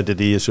Manchester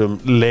United í þessum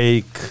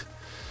leik.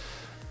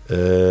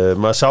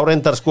 Maður sá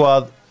reyndar sko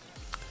að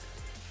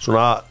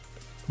svona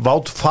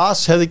Wout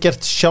Fass hefði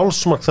gert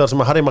sjálfsmark þar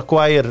sem að Harry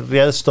Maguire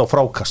réðst á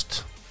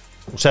frákast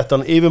og sett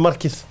hann yfir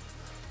markið.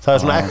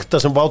 Það svona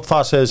ekta sem Wout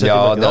Fass hefði sett í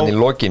markið. Já, þannig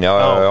í lokin, já.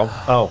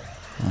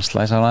 Hann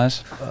slæsar aðeins.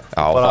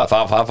 Já,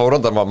 það fór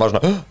undan maður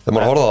svona, þegar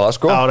maður horfði á það,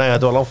 sko. Já, nei,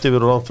 þetta var langt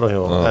yfir og langt frá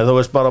hjá. En þú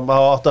veist bara,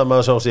 maður áttaði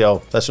maður að sá sig, já,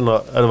 þessuna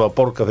erum við að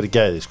borga fyrir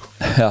gæði, sko.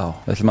 Já,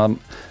 við ætlum að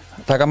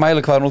taka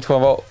mælikvarðan út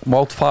hvað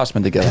Wout Fass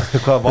myndi gera.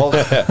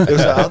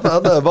 Hann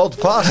hefði Wout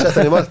Fass sett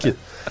hann í markið.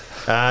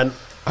 En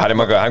Harry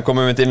Maguire, hann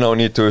komum við inn á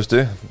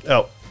 90. Já.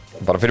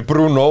 Bara fyrir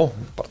Bruno,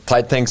 bara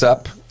tight things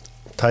up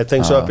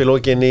í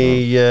lokin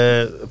í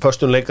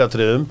föstum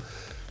leikatriðum.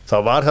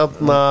 Það var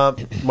hérna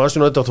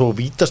Manchester United að þó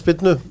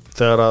vítaspyrnu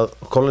þegar að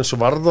Collins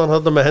varðan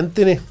hérna með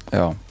hendinni.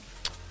 Já.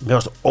 Mér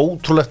fannst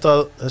ótrúlegt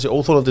að þessi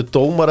óþólandi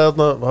dómar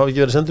hérna hafi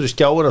ekki verið sendur í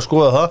skjáin að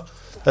skoða það.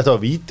 Þetta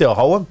var víti á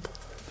HM.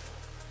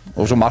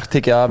 Og svo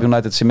marktekja af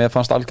United sem ég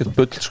fannst algjört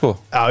bull, sko.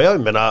 Já,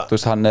 ég meina Þú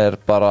veist, hann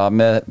bara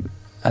með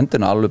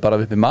hendina alveg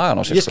bara upp í magan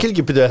á sér. Ég skil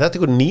ekki byrju, er þetta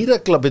einhver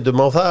nýregla byrju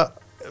á það,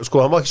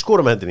 sko, hann má ekki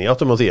skora með hendinni, ég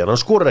áttum á því, en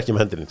hann skorar ekki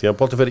með hendinni, því hann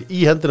bolti fyrir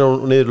í hendina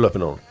og niður í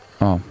löpina á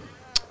hann.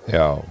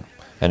 Já,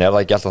 en er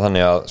það ekki alltaf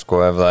þannig að, sko,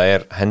 ef það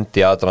er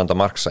hendi aðdraðanda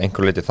marks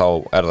einhver liti þá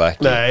er það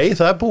ekki? Nei,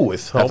 það er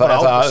búið. Það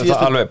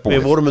alveg búið.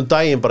 Við vorum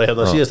daginn bara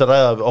hérna, síðast að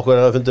ræða okkur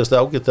en það fundist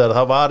það ágætt þegar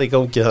það var í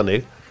gangi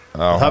þannig.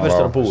 Það virðist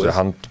vera búið.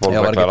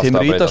 Já, var ekki Tim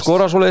Reed að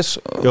skora svoleiðis?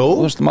 Jú,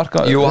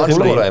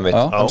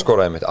 hann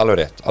skoraði mitt,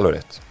 alveg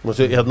rétt.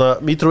 Hérna,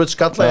 Mitrovic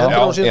skalla í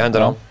hendina á sín. Já, í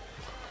hendina á.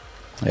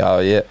 Já,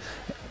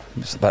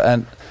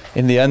 en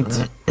inn í end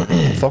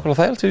þokkarlega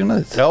þægilegt fyrir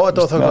United. Já, þetta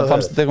var þokkarlega þægilegt.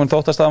 Fannst þetta einhvern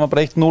þóttast að maður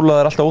bara 1-0 og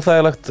það er alltaf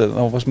óþægilegt,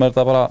 þá fannst mér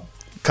þetta bara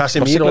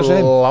Casemiro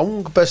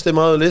langbesti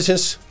maður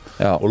liðsins.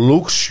 Já. Og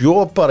Luke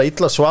Shaw bara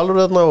illa svalur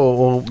þarna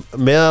og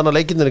meðan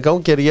að leikindin í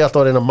gangi er ég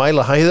alltaf að reyna að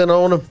mæla hæðina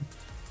á honum.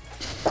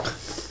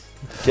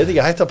 Get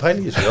ekki hægt að pæla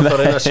í þessu, ég ætla að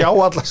reyna að sjá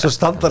alla sem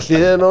standa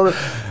hliðin á honum.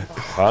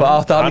 Hvað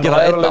átti hann ekki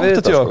það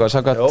 1.80 og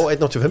eitthvað? Jó,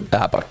 1.85.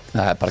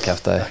 Það er bara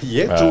kjaftaði.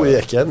 Ég trúi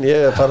ekki en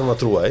ég er farin að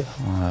trúa því.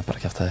 Það er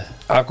bara kjaftaði.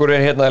 Akkur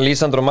er hérna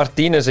Lisandro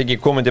Martínez ekki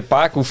komin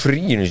tilbaka úr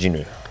fríinu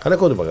sínu? Hann er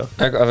komin tilbaka.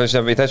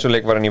 Í þessu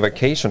leik var hann í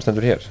vacation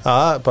stendur hér.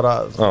 Já, bara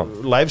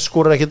live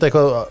score er ekkert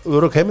eitthvað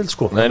örugg heimild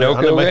sko. Nei, hann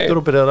er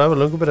meittur og byrjar af,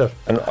 löngu byrjar.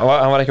 En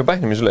hann var ekki á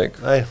bæknum í þessu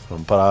leik? Nei,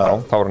 bara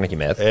þá var hann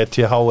ekki með. ETH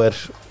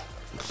er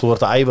þú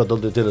ert að æfa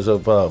dálítið til þess að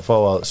bara fá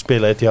að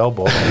spila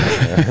ETH-ból.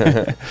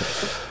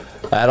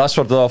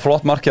 Rashford var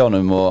flott mark hjá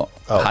honum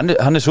og hann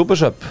er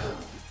supersub.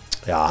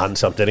 Já, hann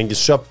samt er engin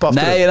sub aftur.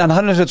 Nei, en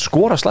hann er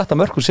skora slætta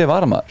mörk og sé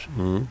varamaður.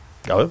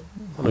 Já,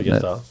 hann er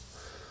gert það.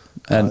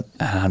 En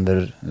hann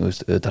verður, þú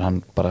veist, auðvitað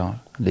hann bara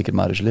líkir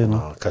maður í þessu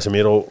liðinu.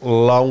 Casemiro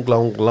lang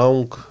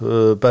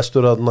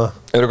bestur þarna.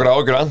 Er ykkur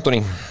ágjör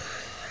Antoni?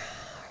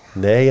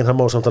 Nei, en hann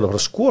má samt alveg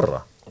fara að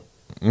skora.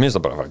 Minnst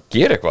það bara að fara að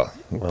gera eitthvað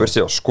börst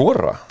ég að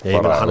skora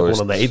hann er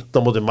búin að einn á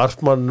móti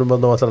markmannum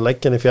og ætlar að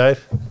leggja hann í fjær.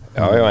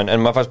 Já,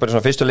 en maður fannst bara í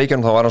svona fyrstu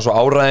leikjunum þá var hann svo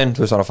áræðinn,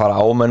 þú veist, hann að fara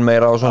ámenn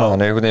meira og svona,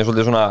 hann er einhvern veginn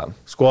svolítið svona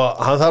sko,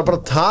 hann þarf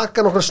bara að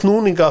taka nokkra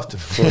snúninga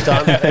aftur, þú veist,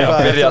 hann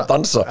byrja að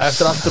dansa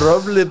eftir allt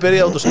röflið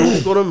byrja át á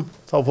snúningunum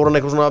þá fór hann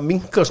eitthvað svona að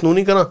minka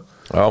snúningana.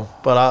 Já.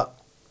 Bara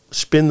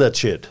spin that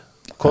shit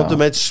komdu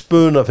með eitt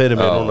spuna fyrir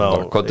mig núna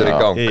komdu í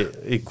gang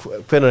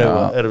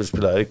hvenær erum við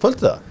spilað, í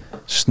kvöldi það?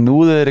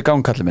 Snúðu þér í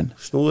gang, kallið minn.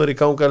 Snúðu þér í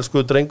gang,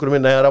 elsku drengur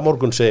minn. Nei, það er að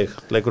morgun seg.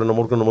 Leikurinn á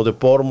morgun á móti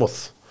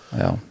Bournemouth.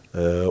 Já.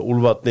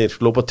 Úlfarnir,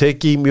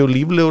 Lopateki mjög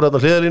líflegur að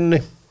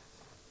hliðarlínunni.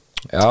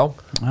 Já.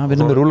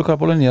 Vinnum með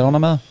rúlukrabólinn, ég er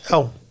ánað með það. Já.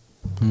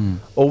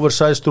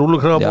 Oversized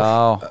rúlukrabból. Já,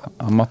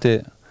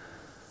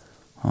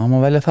 hann má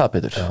velja það,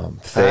 Pétur.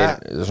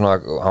 Svona,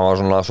 hann var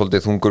svona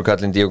svolítið þungur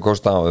kallinn Diego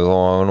Costa og þá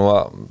var nú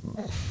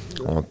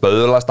að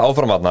böðlast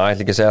áfram þarna, ég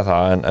ætla ekki að segja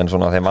það en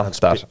svona þeim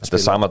vantar, þetta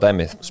er sama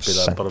dæmið.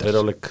 Spilaði bara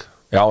veruleik.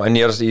 Já, en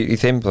ég er í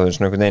þeim þá er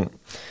svona einhvern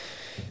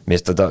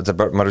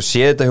veginn maður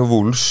séð þetta hjá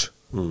Wolves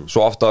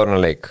svo ofta áður en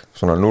að leik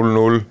svona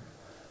 0-0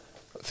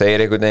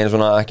 þeir einhvern veginn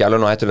svona ekki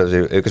alveg ná hættulega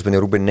þessi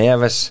aukaspinni Ruben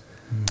Neves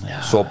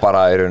svo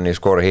bara er henni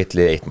skora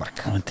hitlið 1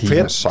 mark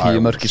 10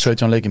 mörk í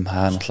 17 leikjum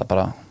það er náttúrulega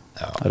bara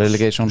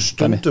relegation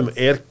stundum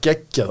er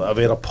geggjað að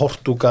vera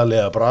Portugal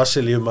eða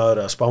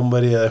Brasilíumaður eða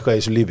Spánverji eða eitthvað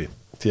í þessu lífi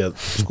því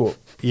að sko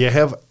ég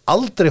hef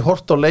aldrei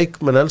hort á leik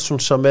með Nelson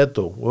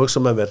Semedo og hugsa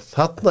með mér,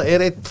 þarna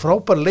er einn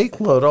frábær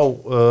leikmaður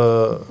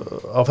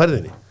á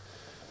ferðinni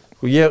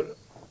og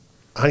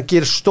hann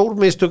gerir stór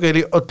mistökar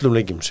í öllum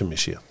leikjum sem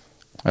ég sé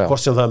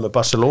hvort sem það er með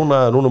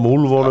Barcelona eða núna með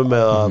Úlfónum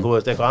eða þú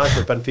veist eitthvað aðeins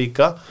með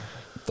Benfica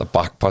það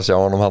backpassi á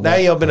honum hann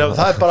nei, já, minna,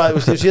 það er bara,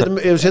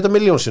 ég setja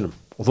miljónsinnum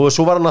og þú veist,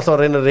 svo var hann alltaf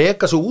að reyna að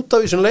reka sig út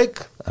af í þessum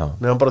leik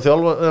nefnum bara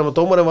þjálfa, nefnum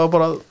dómarinn var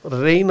bara að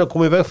reyna að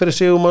koma í veg fyrir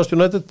sig Manchester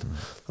United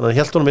þannig að hann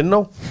hélt honum inn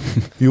á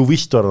jú,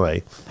 víst var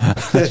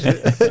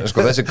það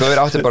sko þessi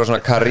gaur átti bara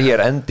svona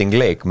career ending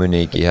leik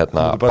muni ekki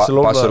hérna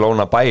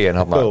Barcelona Bayern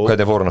hérna,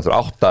 hvernig fór hann aftur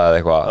 8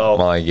 eða eitthvað,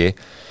 maður ekki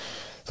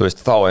þú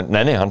veist, þá,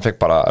 nei, hann fekk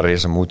bara að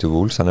reysa mútið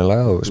Wolves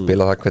sannilega og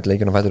spila það hvern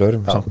leikinn og fættir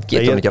öðrum, samt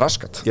getur hann ekki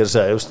raskat ég er að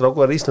segja, ef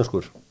stráku var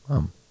íslenskur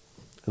en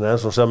það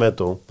er svona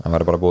Samedo hann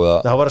var bara búið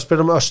hann var að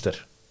spila með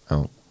Öster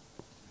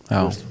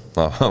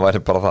hann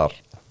væri bara þar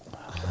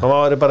hann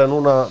væri bara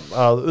núna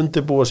að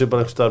undirbúa sig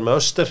bara einhvers staðar með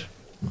Öster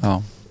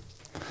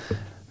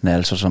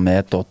Nelson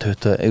Samedo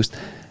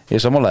 20,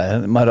 ég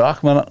sammálaði maður er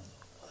akkmann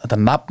þetta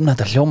nafn,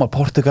 þetta hljómar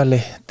Portugali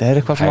þetta er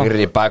eitthvað svona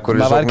hægri bakur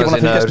maður var ekki búin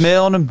að fylgjast með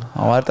honum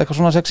þá var þetta eitthvað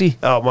svona sexy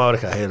maður er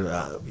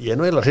eitthvað, ég er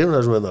nú eiginlega hrifin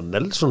þessum með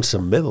Nelson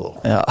Semedo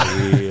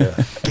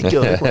ekki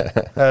það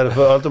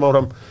eitthvað höldum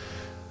áfram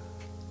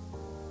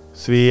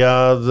því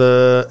að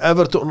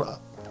Everton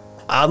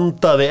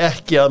andaði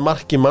ekki að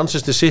marki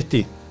Manchester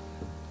City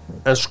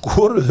en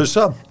skoruðu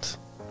samt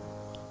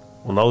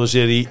og náðu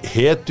sér í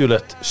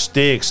hetjulegt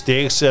stig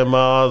sem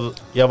að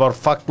var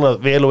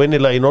fagnað vel og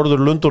innilega í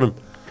Norður Lundunum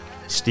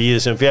stíð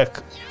sem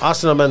fekk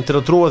Arsenal-menn til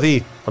að trúa því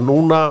að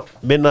núna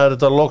minnaði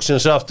þetta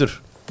loksins aftur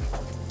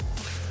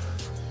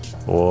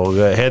og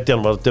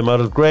hetjan var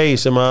Demarai Gray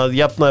sem að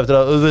jafnaði eftir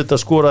að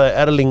auðvitað skoraði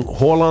Erling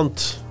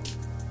Haaland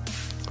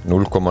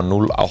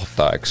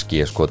 0,08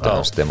 XG skotið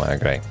hans Demarai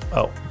Gray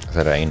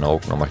þeirra eina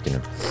ógn á markinu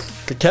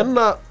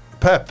kenna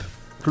Pep,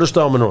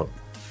 hlusta á mig nú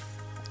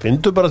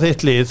findu bara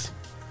þitt lið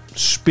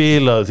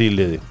spilaðu því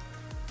liði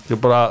þú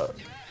bara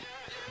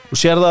þú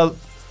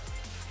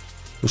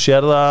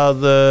sér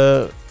það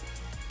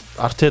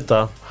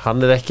Arteta,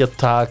 hann er ekki að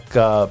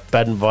taka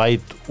Ben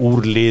White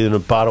úr liðinu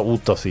bara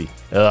út af því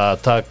eða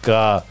að taka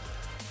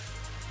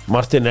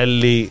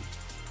Martinelli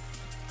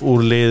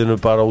úr liðinu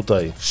bara út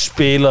af því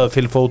spilaðu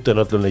Phil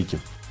Foden öllum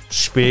leikjum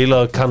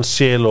spilaðu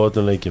Cancelo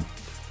öllum leikjum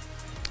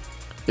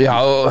já,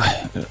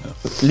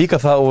 líka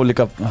það og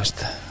líka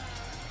veist,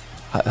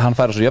 hann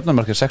færa svo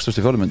jöfnarmarkið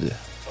 64 myndi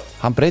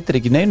hann breytir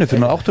ekki neinu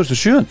fyrir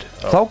 87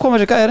 þá kom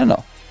þessi gæjar inn á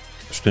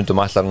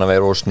stundum ætlar hann að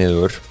vera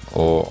ósniður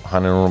og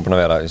hann er núna búin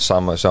að vera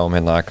sáum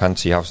hérna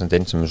Kanji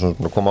Hafsendin sem er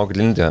svona að koma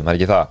ákveð línandi það er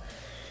ekki það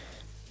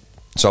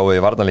sáum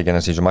við varnarleikina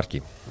síðan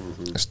marki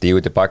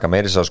stígu tilbaka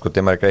meiri sá sko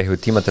Demarai Gray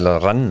hefur tíma til að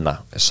renna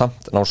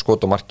samt ná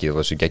skot á markið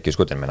og þessu geggju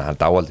skotin menn hann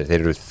áaldir,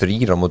 þeir eru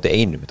 3 á móti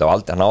 1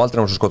 hann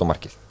áaldir ná skot á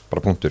markið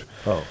bara punktur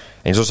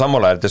eins og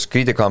sammála er þetta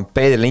skrítið hvað hann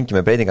beðir lengi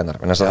með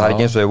breytingarnar en það er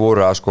ekki eins og þeir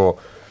voru að sko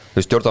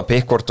Jordan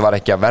Pickford var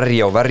ekki að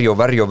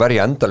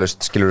verja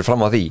endalaust skilur við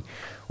fram á því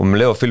og með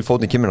leið og Phil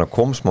Foden kemur að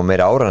kom smá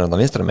meiri ára en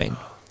þetta vinstra megin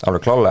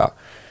alveg klálega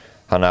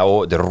þannig að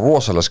þetta er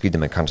rosalega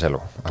skrítið með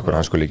Cancelo akkur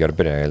hann skulle ekki vera að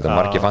byrja ég held að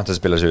margir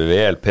fantasyspila sér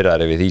vel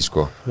pirraðir við því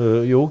sko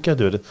jú,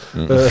 getur verið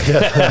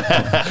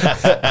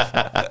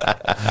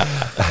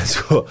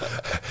sko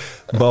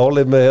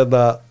málið með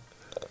hérna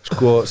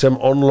sko sem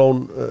on-loan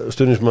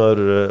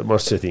stuðningsmaður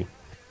Manchester City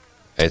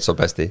eitt svo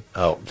besti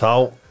þá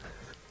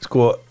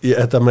sko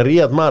þetta með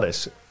Riyad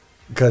Mahrez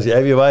kannski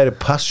ef ég væri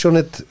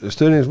passionate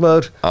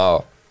stuðningsmaður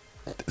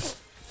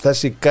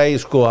þessi gæi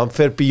sko, hann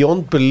fer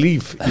beyond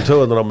belief í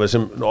töðunar á mig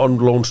sem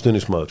on-loan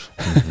stuðningsmaður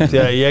því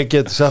að ég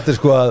get satt þér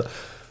sko að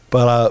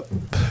bara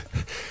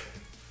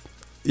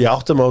ég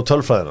átti mig á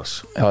tölfræðinas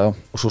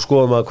og svo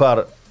skoðum að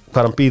hvar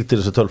hann býr til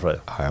þessu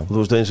tölfræði og þú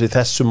veist eins og í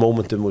þessu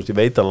momentum ég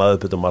veit hann laði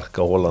upp þetta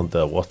marka á Holland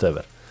eða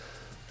whatever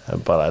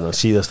en bara en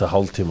síðasta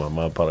hálftíma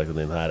maður bara einhvern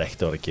veginn, það er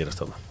ekkert að vera að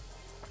gerast þarna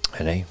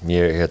nei,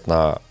 mér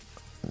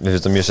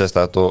finnst það mjög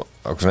sérstætt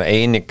og svona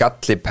eini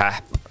galli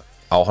Pep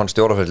á hans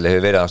stjóraföldi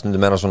hefur verið að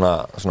stundum meira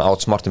svona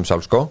outsmart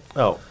sjálf sko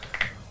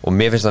og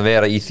mér finnst það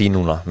vera í því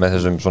núna með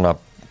þessum svona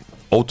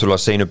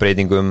ótrúlega seinu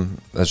breytingum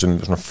þessum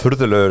svona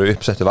furðulegur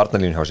uppsettu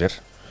varnarlínu hjá sér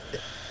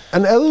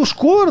en ef þú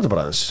skoðar þetta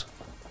bara eins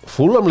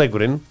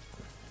Fulham-leikurinn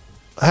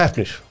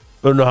hefnir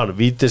unnu hann,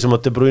 víti sem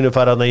að De Bruyne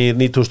færa hann í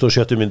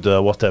 9070 myndu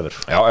eða whatever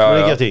jú,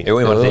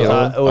 ég var því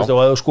og ef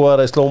þú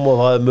skoðar það í slómo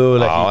það er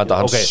möguleg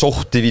hann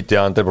sótti víti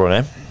að De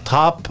Bruyne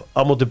tap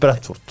á móti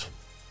Brentford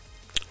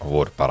og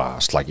voru bara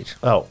slagir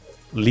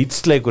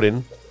Leeds-leikurinn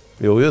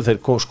jú, þeir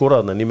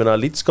skoraði hann en ég meina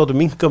að Leeds gáttu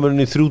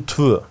minkamörun í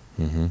 3-2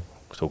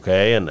 ok,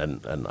 en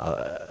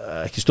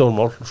ekki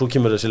stórmál svo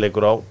kemur þessi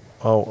leikur á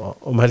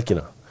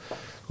helgina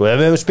og ef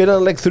við hefum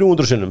spilað leik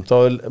 300 sinnum þá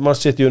er Man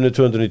City unni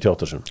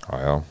 298 sinnum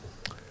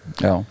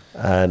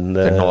en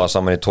þeir náða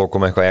saman í 2,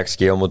 eitthvað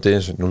XG á móti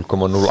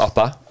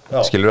 0,08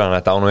 skilur hann,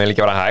 þetta ánum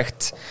ekki að vera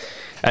hægt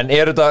en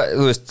er þetta,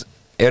 þú veist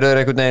eru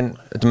þeir einhvern veginn,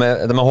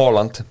 þetta með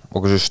Haaland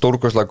og hversu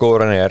stórkostlega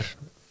góður hann er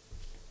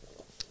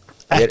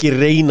ekki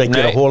reyna að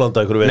gera Haaland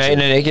að einhverju veginn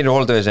nei, ekki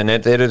Haaland að veginn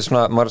er þetta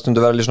svona, maður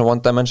stundu verið svona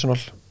one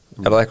dimensional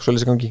er það eitthvað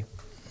svolítið sem gangi?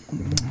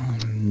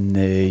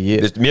 Nei,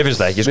 mér finnst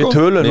það ekki sko við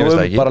tölum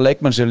nú bara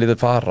leikmenn sem lítið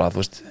fara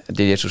þú veist,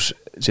 þetta er Jesus,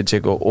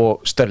 Zinchenko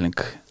og Sterling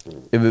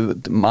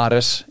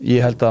Mahrez,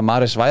 ég held að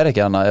Mahrez væri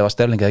ekki hana ef að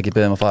Sterling hefði ekki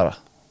beðið að fara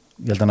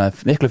ég held að hann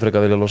að miklu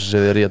frekar vilja losa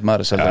sig við Riyad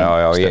Mahrez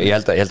ég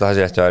held að það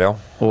sé eftir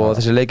og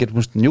þessi leikir,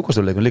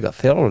 Newcastle-leikur líka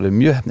þeir eru alveg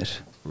mjög hefnir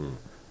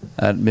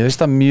en mér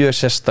finnst það mjög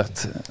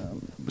sérstakt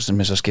sem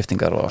þessar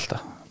skiptingar og allt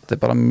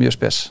þetta bara mjög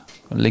spes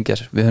lengi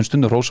þessu, við höfum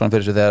stundum hrósan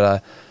fyrir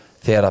þessu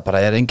þegar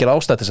bara engin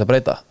ástæð til þess að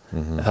breyta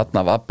en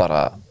þarna var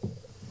bara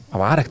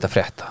það var ekkert að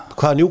frétta.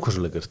 Hvaða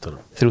Newcastle-leikur?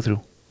 3-3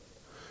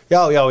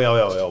 Já,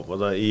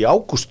 í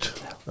ágúst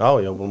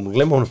já,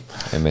 glemma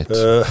honum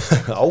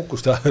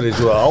ágúst, það er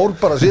eins og ár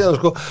bara síðan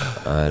sko.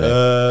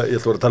 Ég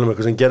ætla að tala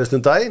eitthvað sem gerist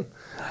daginn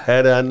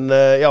en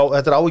já,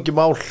 þetta áhyggjum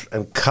mál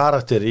en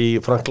karakter í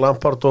Frank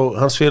Lampard og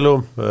hans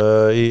félögum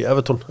í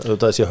Everton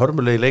þetta sé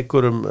hörmulegi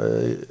leikur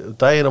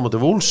daginn á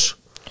móti Wolves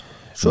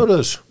svo eru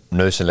þess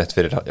nöðsynlegt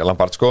fyrir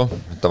Lampard sko,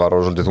 þetta var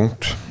svolítið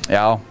þungt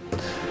já,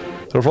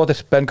 það voru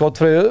flottir Ben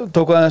Godfrey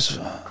tóku aðeins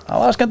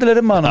það var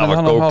skemmtilegri maður það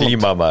var góð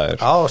glíma maður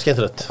það var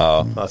skemmtilegt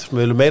það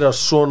viljum meira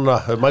svona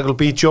Michael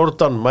B.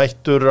 Jordan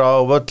mættur á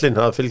völlin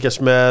það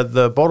fylgjast með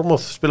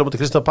Bournemouth spila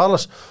mútið Crystal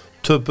Palace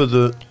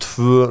töpuðu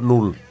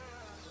 2-0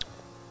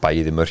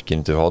 bæði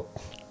mörkin til hótt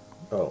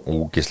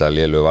úgislega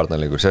lélugu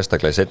varnarleikur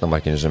sérstaklega í seinna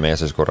markinu sem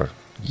ESS skorar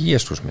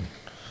Jésús minn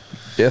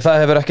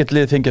það hefur ekkert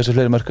lið fengið þessu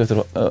fleiri mörk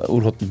eftir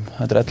úr hóttum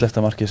þetta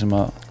 11. marki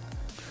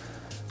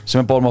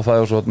sem Bournemouth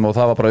og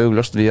það var bara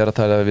augljóst við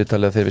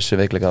talið að þeir vissi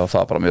veikleika og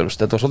það var bara mjög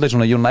augljóst þetta var svolítið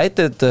svona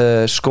United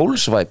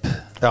Scholes-vibe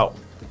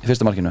í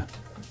fyrsta markinu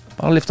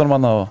bara lifta honum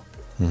annað og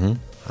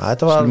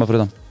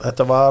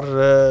þetta var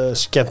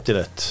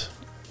skemmtilegt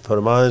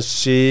förum aðeins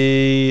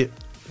ég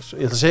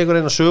ætla að segja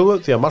ykkur eina sögu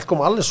því að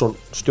Malcolm Allison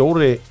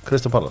stjóri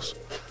Crystal Palace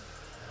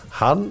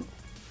hann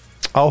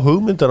á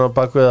hugmyndina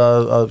bak við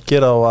að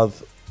gera á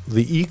að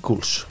The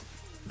Eagles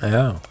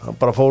hann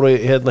bara fóru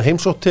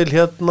heimsótt til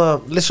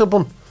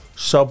Lissabon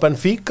sá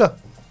Benfica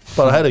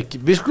bara herri,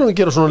 við skulum að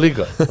gera svona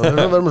líka það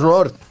verður með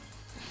svona orð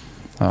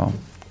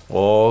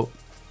og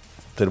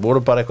þeir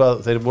voru bara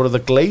eitthvað þeir voru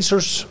The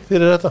Glazers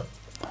fyrir þetta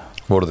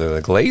voru þau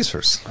The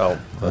Glazers? Já,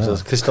 það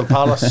er Crystal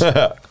Palace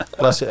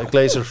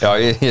Glazers já,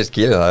 ég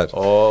skilji það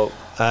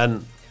en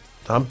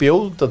hann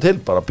bjóð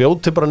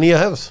til bara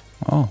nýja hefð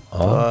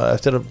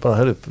eftir að bara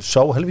herri,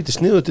 sá helvíti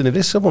sniðutin í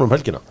Lissabon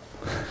helgina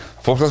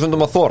fólk það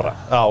stundum að þora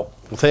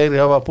og þeir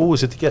hafa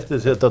búið sér til gert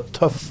þetta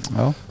töff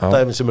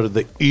dæmin sem eru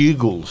The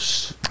Eagles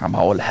það má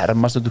alveg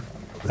herma stundum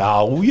já,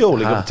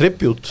 líka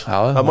tribute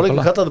það má líka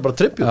kalla þetta bara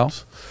tribute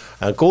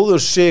en góður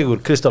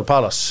sigur Crystal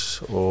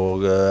Palace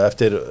og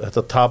eftir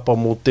þetta tap á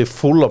móti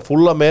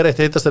Fulham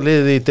eitt heitasta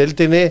liðið í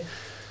deildinni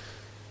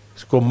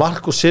sko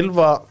Marco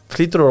Silva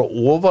hlýtur að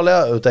vera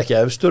ofalega auðvitað ekki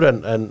efstur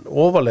en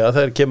ofalega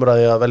þegar kemur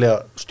að velja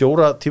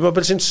stjóra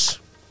tímabilsins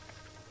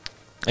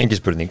engin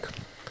spurning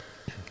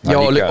já,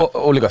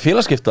 og líka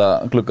félagskipta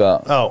glugga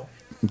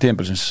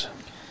tímabilsins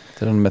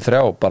þeir eru með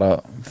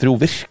þrjú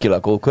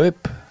virkilega góð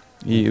kaup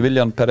í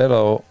Willian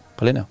Pereira og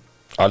Palhinha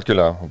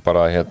algjörlega og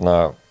bara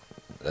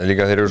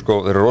líka þeir eru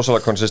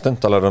rosalega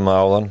konsistent talar að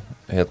áðan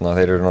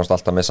þeir eru náttúrulega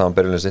alltaf með saman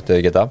byrjunni sitt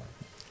eða geta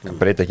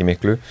breyta ekki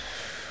miklu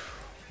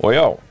og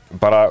já,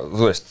 bara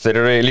þú veist þeir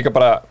eru líka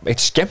bara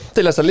eitt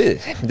skemmtilegasta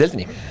lið í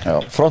deildinni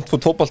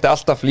frontfoot fótbolti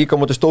alltaf líka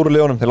á móti stóru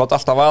liðunum þeir láta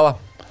alltaf vaða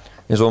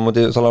eins og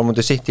á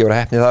móti City voru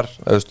hefnir þar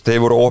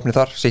þeir voru opnir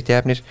þar, City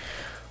hefnir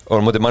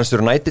og á móti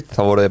Manchester United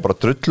þá voru þeir bara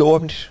drullu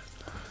opnir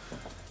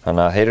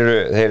þannig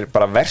að þeir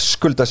bara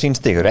verskulda sín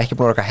stig þeir eru ekki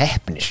búin að vera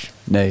hefnir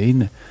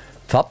nei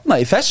þarna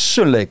í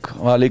þessum leik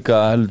var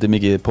líka heldur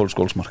mikið Paul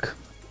Scholes-mark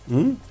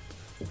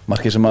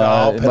markið sem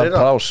var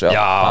Prás það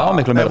var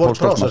miklu meira Paul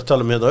Scholes-mark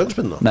tala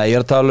augnspinna? Nei,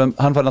 ég tala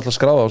hann fær alltaf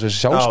skráða á sér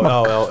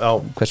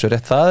sjálfsmark hversu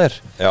rétt það er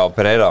já,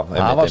 Pereira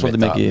það var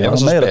svolítið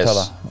mikið meira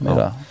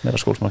tala meira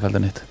Scholes-mark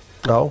heldur nýtt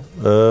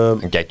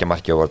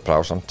geggjamarki og var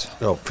Prásamt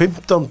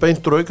 15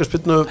 beintur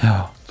augnspinnu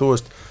þú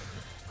veist,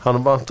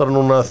 hann vantar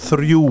núna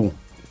 3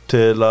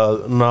 til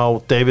að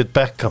ná David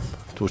Beckham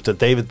þú veist,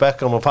 David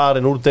Beckham var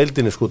farin úr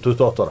deildinni sko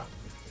 28 ára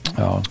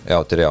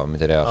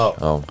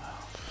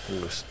þú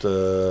veist,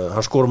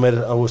 hann skor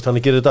meir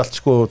hann gerir þetta allt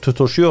sko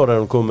 27 ára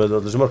en hann kom með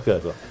þessi mörk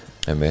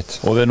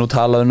og við nú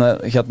talaðum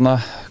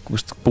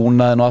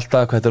búnaðin og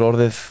alltaf hvað þetta er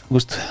orðið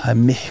það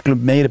er miklu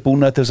meiri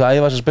búnaði til þess að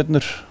æfa þessar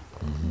spyrnur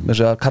með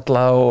þess að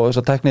kalla og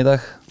þess að tekni í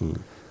dag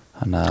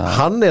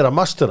hann er að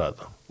mastera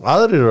þetta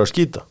aðrir eru að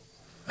skýta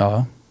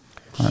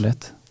það er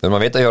rétt þegar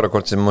maður veit að hjóra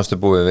hvort sem mástu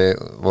búið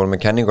við vorum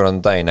með kenninguna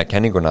daginn að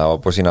kenninguna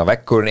og búið sína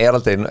veggurinn er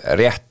aldrei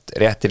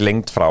réttir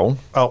lengt frá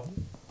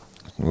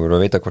við vorum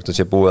að vita hvort það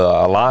sé búið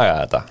að laga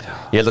þetta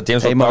ég held að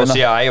James Ward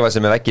sé að æfa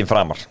sem er vegginn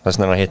framar þess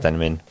vegna að hitta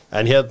henni minn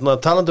en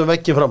talandi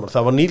vegginn framar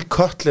það var Neil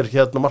Cutler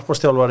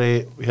markmannstjálfari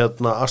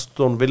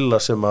Aston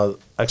Villa sem að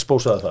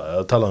expósaði það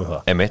eða talaði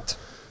það Emitt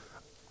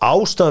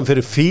ástæðan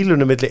fyrir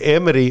fílunum milli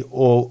Emery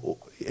og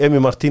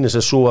Emi Martínez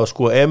er svo að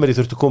sko Emery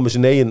þurfti að koma með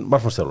sin eigin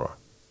markmannstjálfara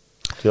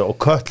og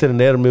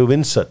Cutlerinn er mjög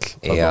vinsæll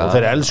og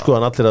þeir elsku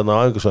hann allir á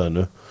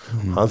æfingasvæðinu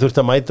hann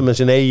þurfti að mæta með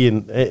sin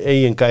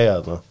eigin gæja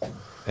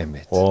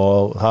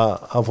og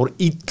hann fór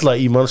illa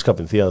í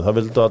mannskapin því að það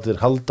vildu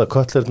allir halda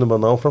Cutlerinn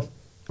að áfram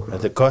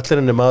þetta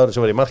Cutlerinn maður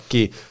sem var í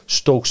marki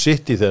Stoke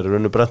City þegar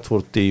runnu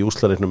Brentford í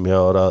úrslaleiknum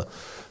hjá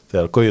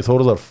þegar Gaui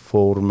Þórðar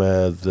fór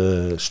með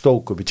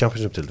Stoke upp í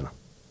Championship-tildina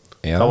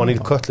þá var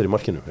Neil Cutler í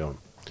markinu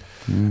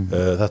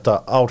þetta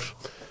ár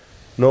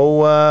nú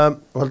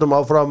höldum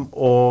áfram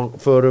og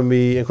förum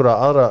í einhverja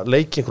aðra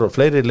leiki, einhverja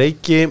fleiri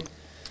leiki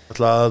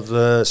ætla að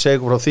segja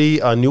ykkur frá því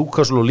að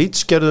Newcastle og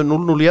Leeds gerðu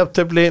 0-0 í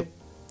jafntefli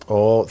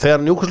og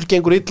þegar Newcastle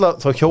gengur illa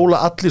þá hjóla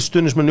allir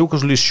stundis með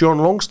Newcastle í Sean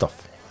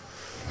Longstaff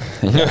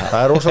það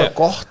er rosalega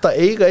gott að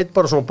eiga eitt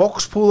bara svona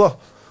boxpúða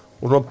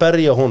og svona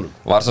berja honum.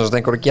 Var það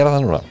einhver að gera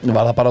það núna?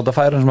 Var það bara út af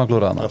færum sem að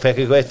klúra hana? Það fekk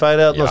eitthvað eitt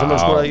færi þarna sem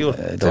hann skoraði júr.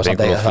 Það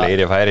fengur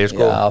fleiri færi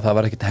sko. Já, það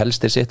var ekkit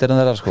helstir sittir en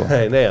þeirra sko.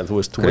 Nei, en þú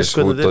veist Chris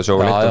Wood og Joe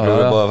Linton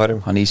blúðum bóða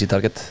færum. Hann easy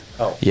target.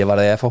 Ég var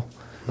það EFO.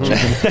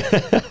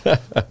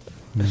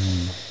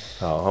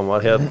 Já, hann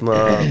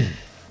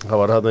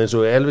var hérna eins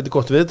og elviti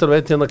gott viðtal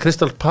veit hérna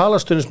Crystal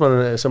Palace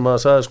stuðningsmaður sem að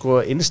sagði sko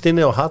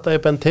innstinni og hataði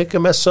Benteke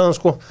messaðan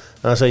sko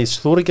en það sagði ég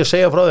þú ekki að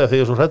segja frá því að því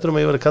svo hrættur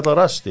að ég verið kallað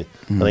rasti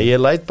þannig að ég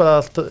læt bara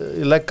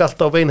ég legg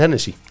alltaf á Wayne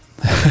Hennessy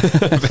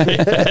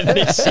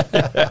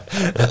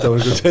þetta var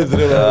einhvern tveir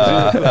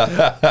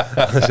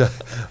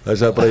það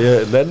sagði bara ég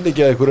nenni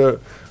ekki að einhverju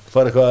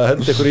fara eitthvað að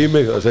henda ykkur í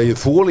mig það sagði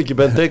ég þól ekki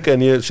Benteke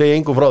en ég segi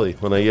engum frá því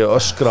þannig að ég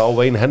öskra á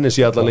Wayne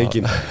Hennessy alla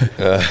leikin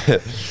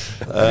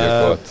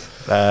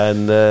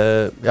en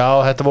já,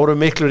 þetta voru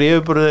miklur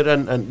yfirburðir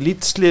en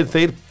lítslið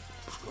þeir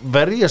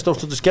verjast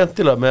óstöðu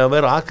skemmtilega með að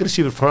vera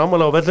aggressífur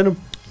framalega á vellinum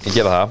Ég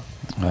gera það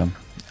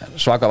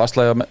Svaka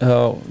vasslæga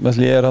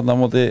með ég hérna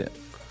á móti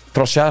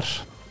frá Sjár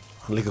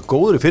hann líka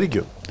góður í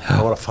fyrirgjöf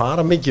hann var að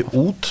fara mikið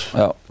út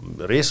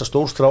risa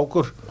stór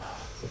strákur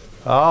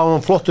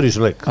hann flottur í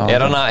þessum leik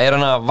Er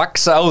hann að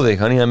vaksa á þig,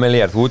 hann í það með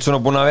lér Þú ert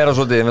svona búin að vera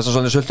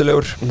svolítið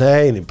sultulegur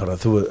Nei, bara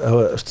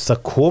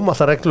það kom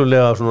alltaf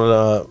reglulega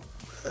svona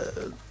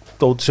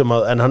dót sem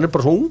að, en hann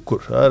bara svo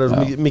ungur það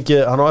er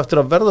mikið, hann á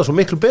eftir að verða svo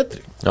miklu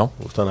betri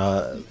þannig að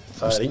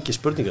það er engin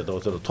spurning þetta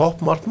er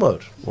topp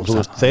markmaður og þú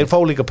veist, þeir fá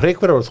líka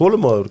preikverðar og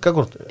þólumaður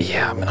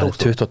Já, menn hann er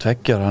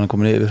 22 ára, hann er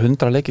komin yfir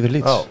 100 leiki fyrir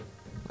Leeds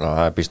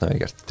það er býsna við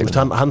gert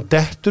hann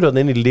dettur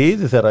hann inn í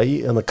liði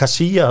þegar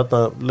Casilla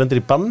lendir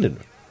í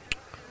banninu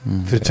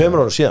fyrir 2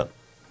 ára síðan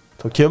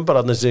þá kemur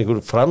bara þessi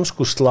einhver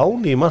fransku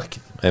sláni í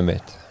markið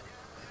Einmitt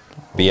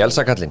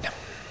Bielsa kallinn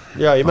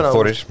Já, ég meina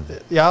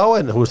Já,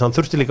 en þú veist, hann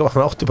þurfti líka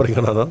hann átti bara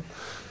einhvern annan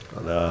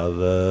þannig að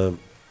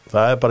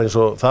það er bara eins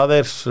og það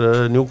er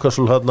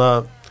Newcastle hérna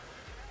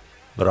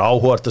verður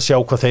áhugavert að sjá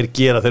hvað þeir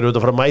gera þeir eru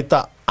auðvitað að fara að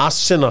mæta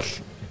Arsenal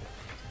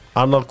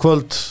annar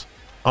kvöld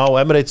á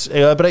Emirates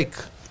eigaði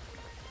break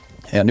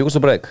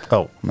Newcastle break? Já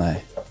Nei,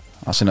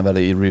 Arsenal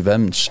verði í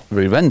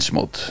revenge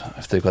mode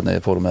eftir hvernig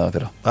þið fórum með það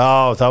fyrra Já,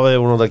 það var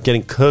þeir að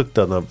gera kökt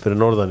þarna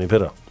fyrir norðan í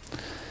fyrra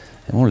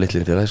Ég múið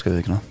litlir í fyrra, ég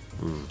skauði ekki ná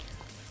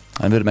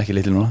En við erum ekki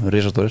litli núna, við erum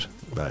risastórir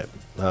Nei,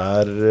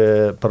 það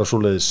er bara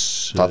svoleiðis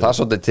Það er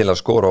svolítið til að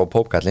skora á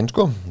Pópkallinn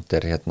sko Þetta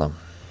er hérna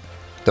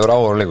Þetta er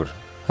áhugaleikur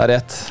Það er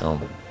rétt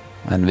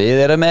En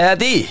við erum með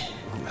þetta í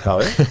Já,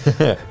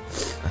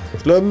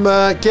 Slum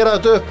gera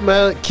þetta upp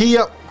með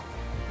Kia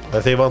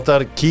Ef þið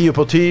vantar Kia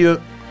på 10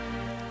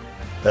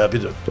 Eða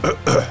býtu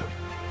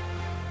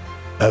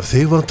Ef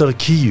þið vantar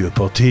Kia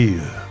på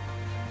 10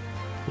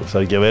 Það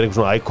er ekki að vera einhver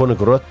svona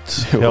iconic rödd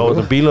hjá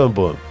þetta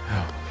bílaumboðum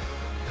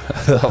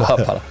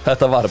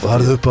Þetta var bara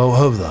Farðu upp á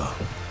Höfða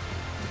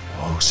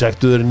og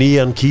segtu þér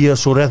nýjan Kia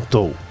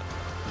Sorento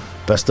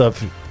besta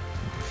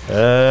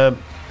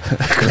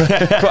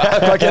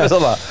Hvað gerist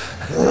það?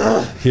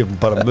 Ég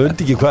bara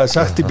mundi ekki hvað er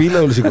sagt í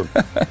bílaauglýsingum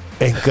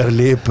engar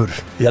lipur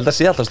Ég held að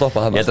sé alltaf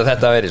stoppa hann Ég held að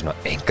þetta veri svona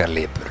engar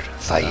lipur,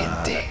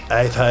 þægindi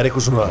Nei, það er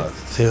eitthvað svona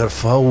þegar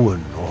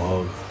fáun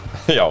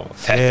og Já,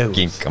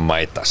 þekking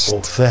mætast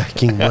og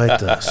þekking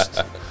mætast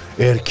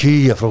er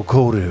Kia frá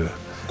Kóreu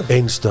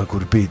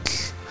einstakur bíl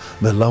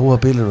með lága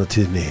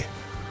bílunatíðni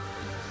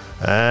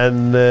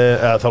en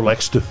þá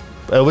leggstu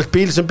ef þú vilt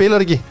bíl sem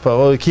bílar ekki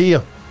fáðu Kia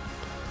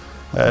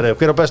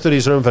hver er bestur í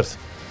þessari umferð?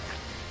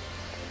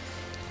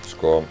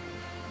 Sko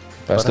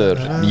Bestur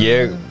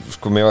Ég,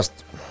 sko, mér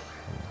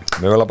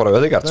var bara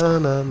Ödegard sko.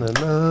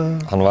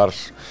 Hann var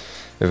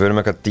við förum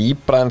eitthvað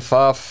dýpra en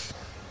það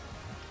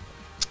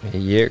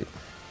Ég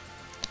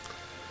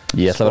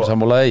ætla að vera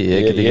sammálaði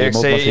Ég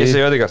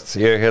segi Ödegard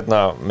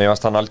mér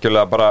varst hann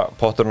algjörlega bara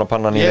potturinn og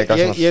pannan í leik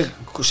Ég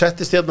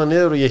settist hérna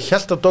niður og ég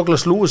held að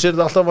Douglas Lewis er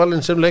alltaf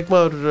valinn sem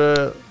leikmaður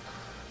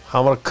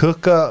hann var að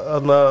kukka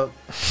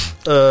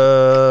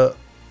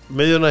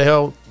miðjuna hjá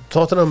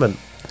Tottenham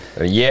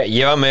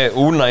Ég var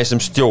með Unai sem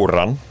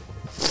stjóran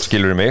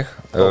skilur mig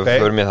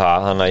fyrir mig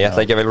það, þannig að ég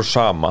ætla ekki að velja úr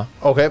sama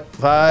Ok,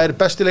 það er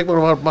besti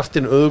leikmaður var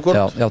Martin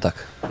Ødegaard Já, takk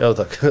Já,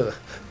 takk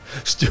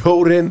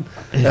Stjórinn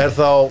er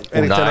þá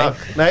Erik Ten Hag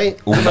Nei,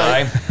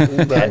 Unai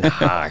Ten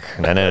Hag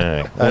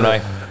Nei Unai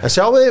En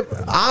sjáum við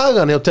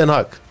agan hjá Ten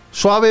Hag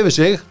svaf yfir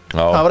sig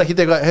það var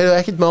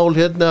ekkit mál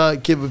hérna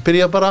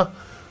byrja bara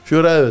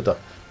fjóraðið þetta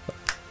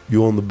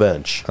You on the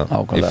bench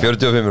í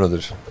 45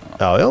 minútur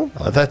Já,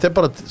 þetta er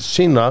bara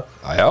sína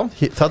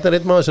þetta er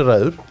einn maður sem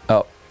ræður Já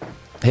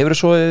Hefur þú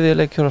svo við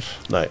leikjórar?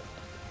 Nei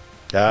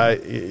Já,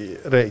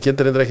 ég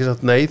getur reyndar ekki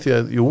sagt nei því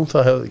að jú,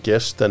 það hefði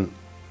gest en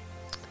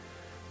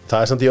Það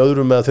er samt í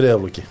öðrum með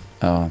þriðaflokki.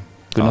 Já,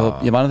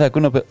 ég mani þegar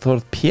Gunnar Þór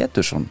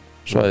Pétursson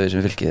svæði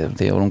sem fylgið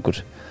þegar ég var ungur,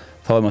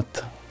 þá var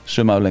maður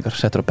suma aflengar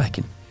settur á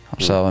bekkinn,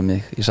 hann sagði að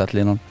mig í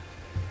sallinum.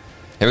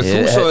 Hefur þú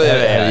sofið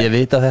yfir? Ég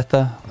veit að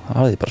þetta, þá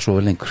hafði ég bara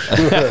sofið lengur.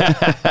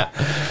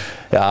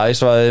 Já, ég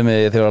svæði mig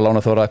þegar ég var að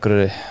lána Þóra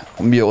Akureyri,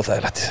 mjög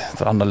óþægilegt,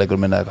 það var annar leikur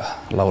minna eitthvað,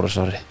 Lárus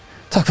Orri.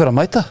 Takk fyrir að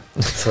mæta.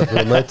 Takk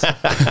fyrir að mæta.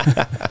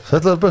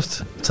 Þetta er best.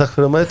 Takk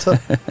fyrir að mæta.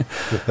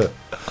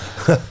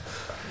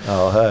 Já,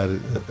 það er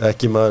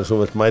ekki maður sem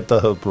vil mæta,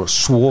 það er bara að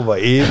sofa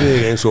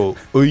yfir eins og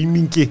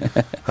aumingi.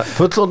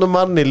 Fullorðnum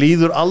manni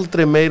líður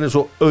aldrei meir eins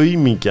og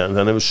aumingja en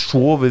þannig að við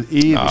sofið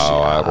yfir sig. Já,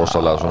 það er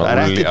rosalega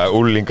svona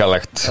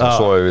úlingalegt að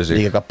sofa yfir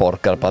sig. Líka eitthvað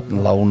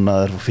borgarbarn,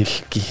 lánaður og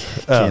fylki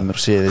kemur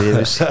og séður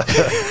yfir sig.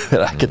 Það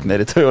er ekkert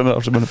meir í taugunar á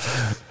sem munum.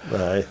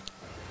 Nei,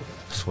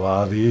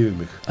 svafi yfir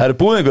mig. Það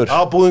eru búðingur. Já,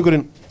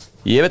 búðingurinn.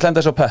 Ég vil henda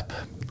þessu á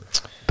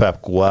Pep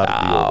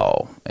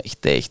Guardiola. Já,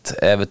 1-1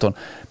 Everton,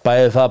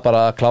 bæði það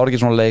bara að klára ekki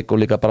svona leik og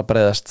líka bara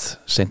breiðast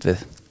seint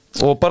við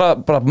og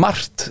bara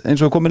margt eins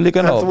og við komum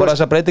líka inn á, bara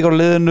þessar breytingar á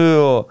liðinu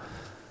og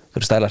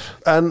fyrir stælar.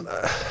 En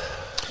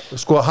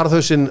sko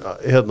harðhausinn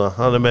hérna,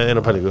 hann er með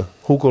eina pælingu,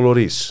 Hugo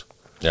Lloris.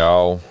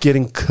 Já.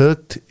 Getting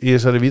cooked í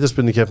þessari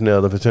vítaspyrnukeppni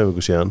að það fyrir 2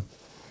 vikur síðan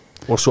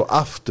og svo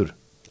aftur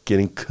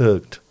getting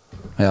cooked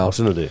á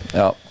sunnudegi.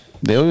 Já,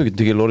 við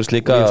getum ekki Lloris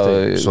líka.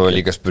 Svo er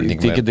líka spurning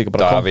með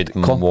David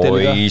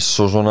Moyes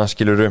og svona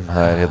skilurum.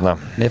 Það er hérna.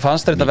 Mér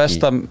fannst þetta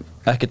verst að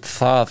ekkert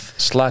það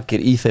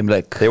slakir í þeim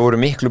leik. Þeir voru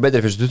miklu betri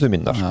fyrir 20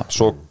 mínútur.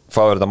 Svo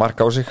fáður þetta mark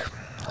á sig.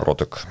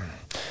 Rótök.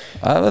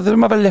 Það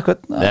þurfum að velja eitthvað.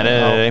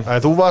 Nei.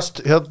 Þú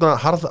varst hérna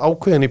harð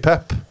ákveðin í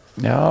Pep.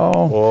 Já.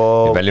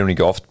 Við veljum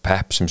ekki oft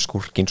Pep sem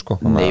skurkin sko.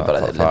 Nei,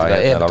 bara þetta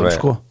er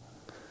sko.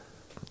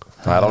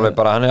 Það er alveg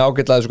bara, hann er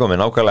ágætlaði sko,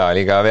 með nákvæmlega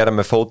líka að vera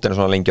með fótinu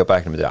svona lengi á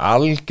bekknum, þetta er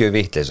algjör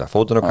vitleysa,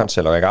 fótinu og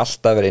Cancelo og ekki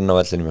alltaf verið inn á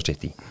vellinum og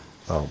sitt í.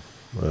 Já,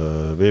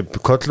 við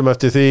köllum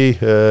eftir því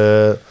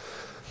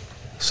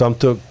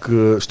samtök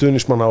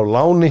stuðningsmanna á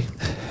láni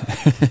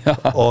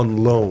on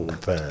loan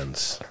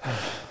fans.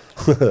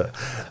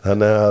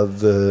 Þannig að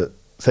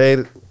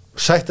þeir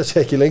sætta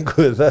sig ekki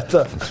lengur við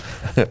þetta.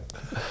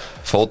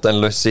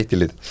 Fótænlaust sitt í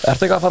lið.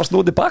 Ertu ekki að fara að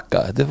snúa tilbaka?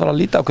 Þetta er fara að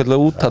líta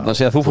ákveðlega út þarna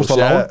síðan þú fórst á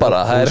lán bara.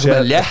 Það er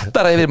eitthvað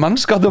léttara yfir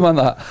mannskapnum hann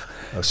að.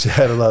 Það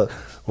sér það,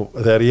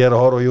 þegar ég er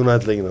að horfa á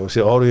United-leikina, þá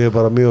horfa ég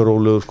bara mjög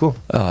rólegur sko.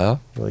 Já.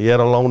 Ég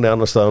er á láni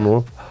annar staðar nú.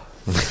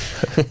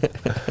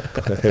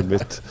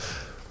 Heimilt.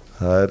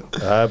 Það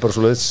er bara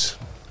svo leiðis.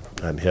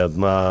 En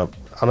hérna,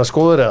 annars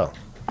góður eða?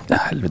 Já,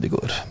 helviti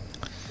góður.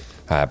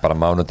 Það er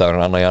bara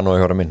mánudagurinn 2.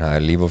 janúar hjóra minn, það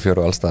er líf og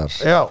fjör og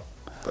allstaðar. Já.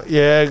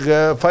 Ég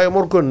fæ á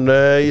morgun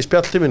í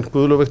spjalli minn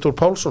Guðlaug Viktor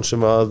Pálsson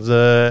sem að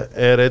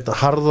er einn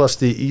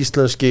harðasti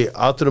íslenski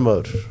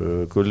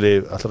atvinnumæður.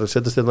 Gulli ætlar að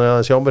setjast hérna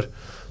aðeins hjá mér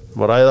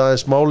að ræða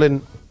aðeins málin,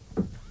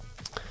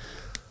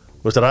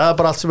 ræða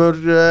bara allt sem hefur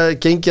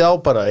gengið á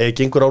bara,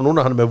 gengur á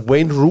núna, hann er með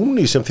Wayne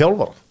Rooney sem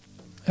þjálfara.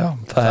 Já,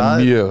 það er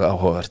mjög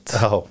áhugavert.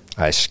 Já.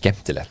 Það er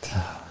skemmtilegt.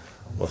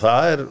 Og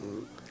það er,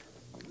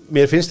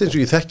 mér finnst eins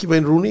og ég þekki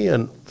Wayne Rooney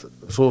en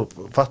svo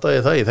fattaði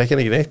ég það, ég þekki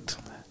hann ekki neitt.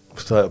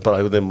 Það er bara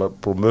einhvern veginn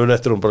bara mun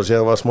eftir bara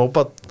séðan var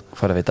smábann.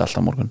 Færi að vita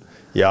alltaf morgun.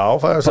 Já,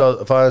 fæði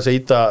að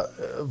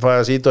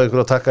íta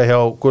einhverju að taka hjá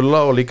Gulla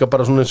og líka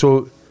bara svona eins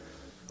og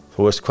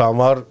þú veist hvað hann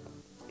var,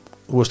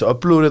 þú veist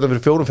öflugur þetta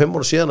fyrir 4-5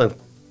 ára síðan en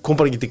kom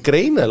bara ekki til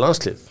greina í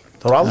landslið.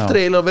 Það var aldrei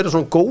eiginlega að vera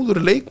svona góður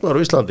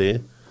leikmaður á Íslandi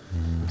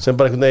sem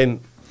bara einhvern veginn.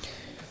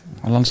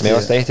 Mér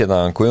varst eitt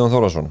hérna, Guðjón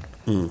Þórðarsson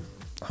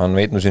hann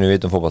veit nú sínu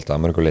vit fótbolta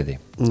að mörgu leiti.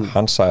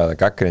 Hann sagði að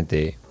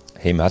gagnrýndi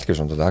Heimi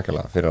Hallgrímsson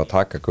fyrir að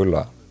taka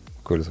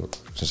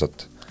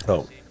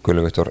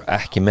Gulli Viktor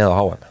ekki með á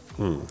HM.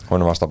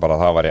 Honum varst það bara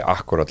að það væri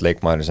akkurat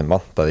leikmaðurinn sem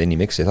vantaði inn í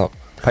mixi þá.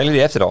 Pælir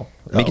því eftir á,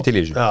 mikið til í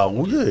þessu. Já,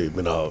 ég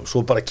meina,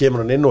 svo bara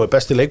kemur hann inn og er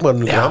besti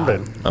leikmaðurinn út í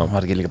hamrein. Já,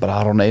 var ekki líka bara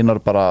Aron Einar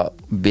bara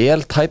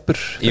vel tæpur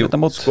fyrir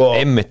þetta mót.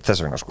 Einmitt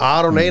þess vegna sko.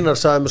 Aron Einar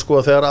sagði mig sko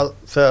þegar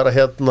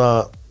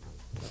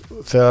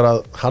að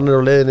hann er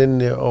á leiðin inn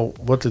á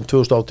völlin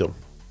 2018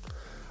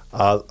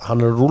 að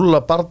hann er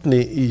rúlla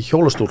barni í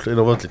hjólastól inn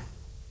á völlin.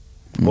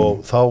 Og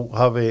þá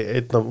hafi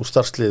einn af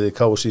starfsliði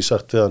KSÍ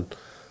sagt við hann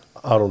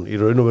Aron, í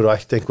raun og veru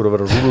ætti einhver að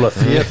vera að rúlla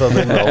þér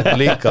þannig á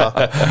líka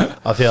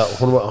af því að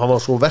hann var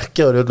svo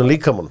verkjaður í öllum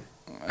líkamann.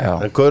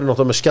 En Gaurinn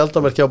náttúrulega með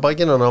skjaldamerki á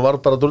bakinu en hann var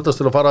bara drullast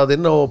til að fara að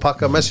inn og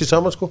pakka Messi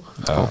saman sko.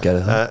 Já,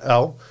 gerði það.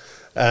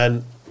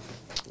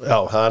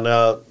 Þannig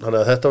að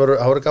þetta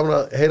verður gaman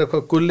að heyra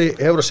hvað Gulli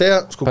hefur að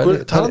segja sko,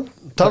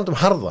 talandi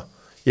harða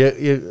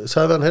ég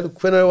sagði við hann, heyru,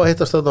 hvenær hefur að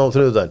hittast þetta á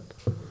þriðjudaginn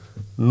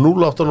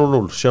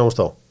 08:00, sjáumst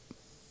á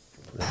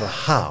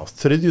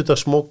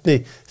þriðjudagsmókni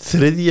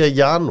 3.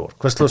 janúar,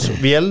 hverslags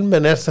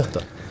vélmenn er þetta?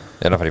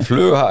 Er að fara í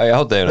flug í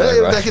hádeginu? Nei,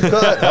 ég veit ekki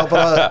hvað það er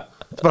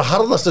bara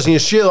harðasta sem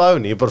ég séð á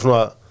æfni, ég bara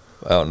svona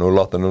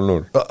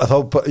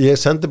 08:00 ég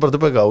sendi bara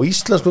tilbaka á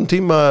íslenskum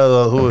tíma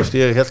eða þú veist,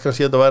 ég held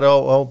kannski að þetta væri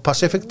á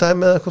Pacific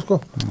time eða eitthvað sko.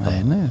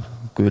 Nei,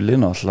 Gulli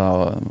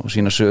náttúrulega og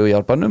sína sögu í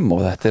árbænum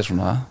og þetta er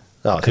svona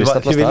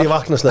þið vil ég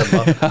vakna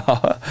snemma.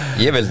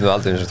 Ég vildi nú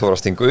aldrei eins og þóra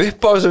að stinga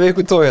upp á þessu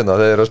viku tói hérna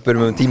þegar þeir eru að spyrja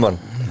mig tíman.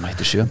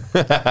 mætti 7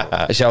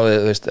 Ég sjáði,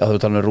 þú veist, að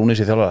þú talar með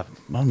Rúnis í þjálfara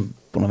hann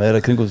búin að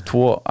vera kringum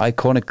 2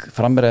 iconic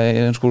frammera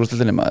í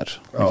skúrastildinni maður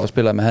hann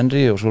spilaði með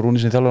Henry og svo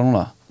Rúnis í þjálfara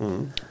núna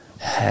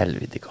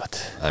helviti gott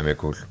Það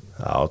mjög cool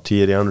Já,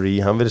 Thierry Henry,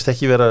 hann verðist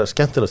ekki vera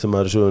skemmtilegast þegar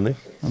maður í sögunni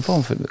Hann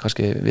fáum fyrir,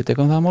 kannski vita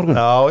eitthvað það á morgun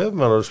Já,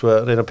 maður er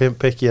að reyna að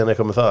pekki hann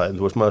eitthvað með það en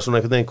þú veist maður svona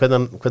einhvern veginn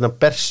hvernig hann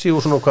bersi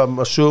og svona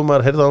hvað sögum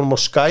maður heyrði á hann á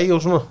Sky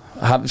og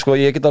svona Sko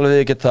ég get alveg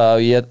viðgett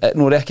það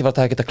nú er ekki fara að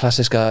taka þetta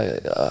klassiska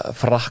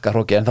frakka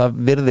hróki en það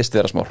virðist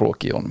vera smá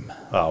hróki í honum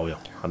Já,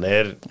 hann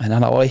er en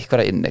hann á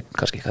eitthvað inni,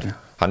 kannski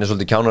Hann er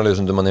svolítið kjánalegu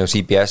stundum hann er á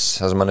CBS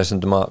þar sem hann er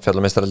stundum að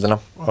fjalla meistardeildina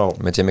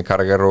með Jamie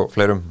Carragher og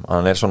fleirum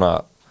hann er svona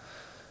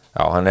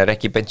Já, hann er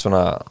ekki beint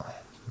svona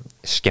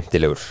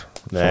skemmtilegur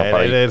Nei,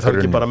 er það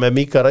ekki bara með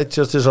Mika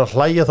Reitjes til þess að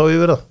hlæja þá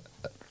yfir það?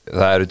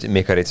 Það eru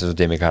Mika Reitjes og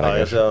Jamie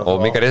Carragher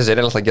og Mika Reitjes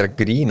er alltaf að gera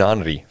grína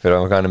Henry fyrir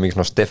að hann er mikið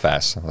svona stiff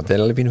ass og það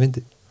er alveg pínu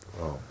fyndi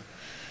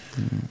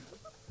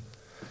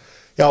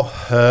Já,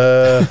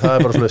 það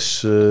er bara svona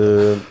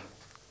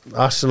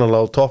Arsenal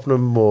á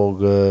topnum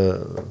og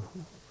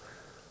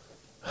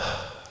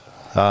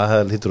það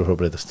hlýtur að frá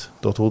breytast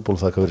Dóttar fútból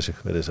þakka fyrir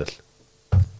sig, verið sæl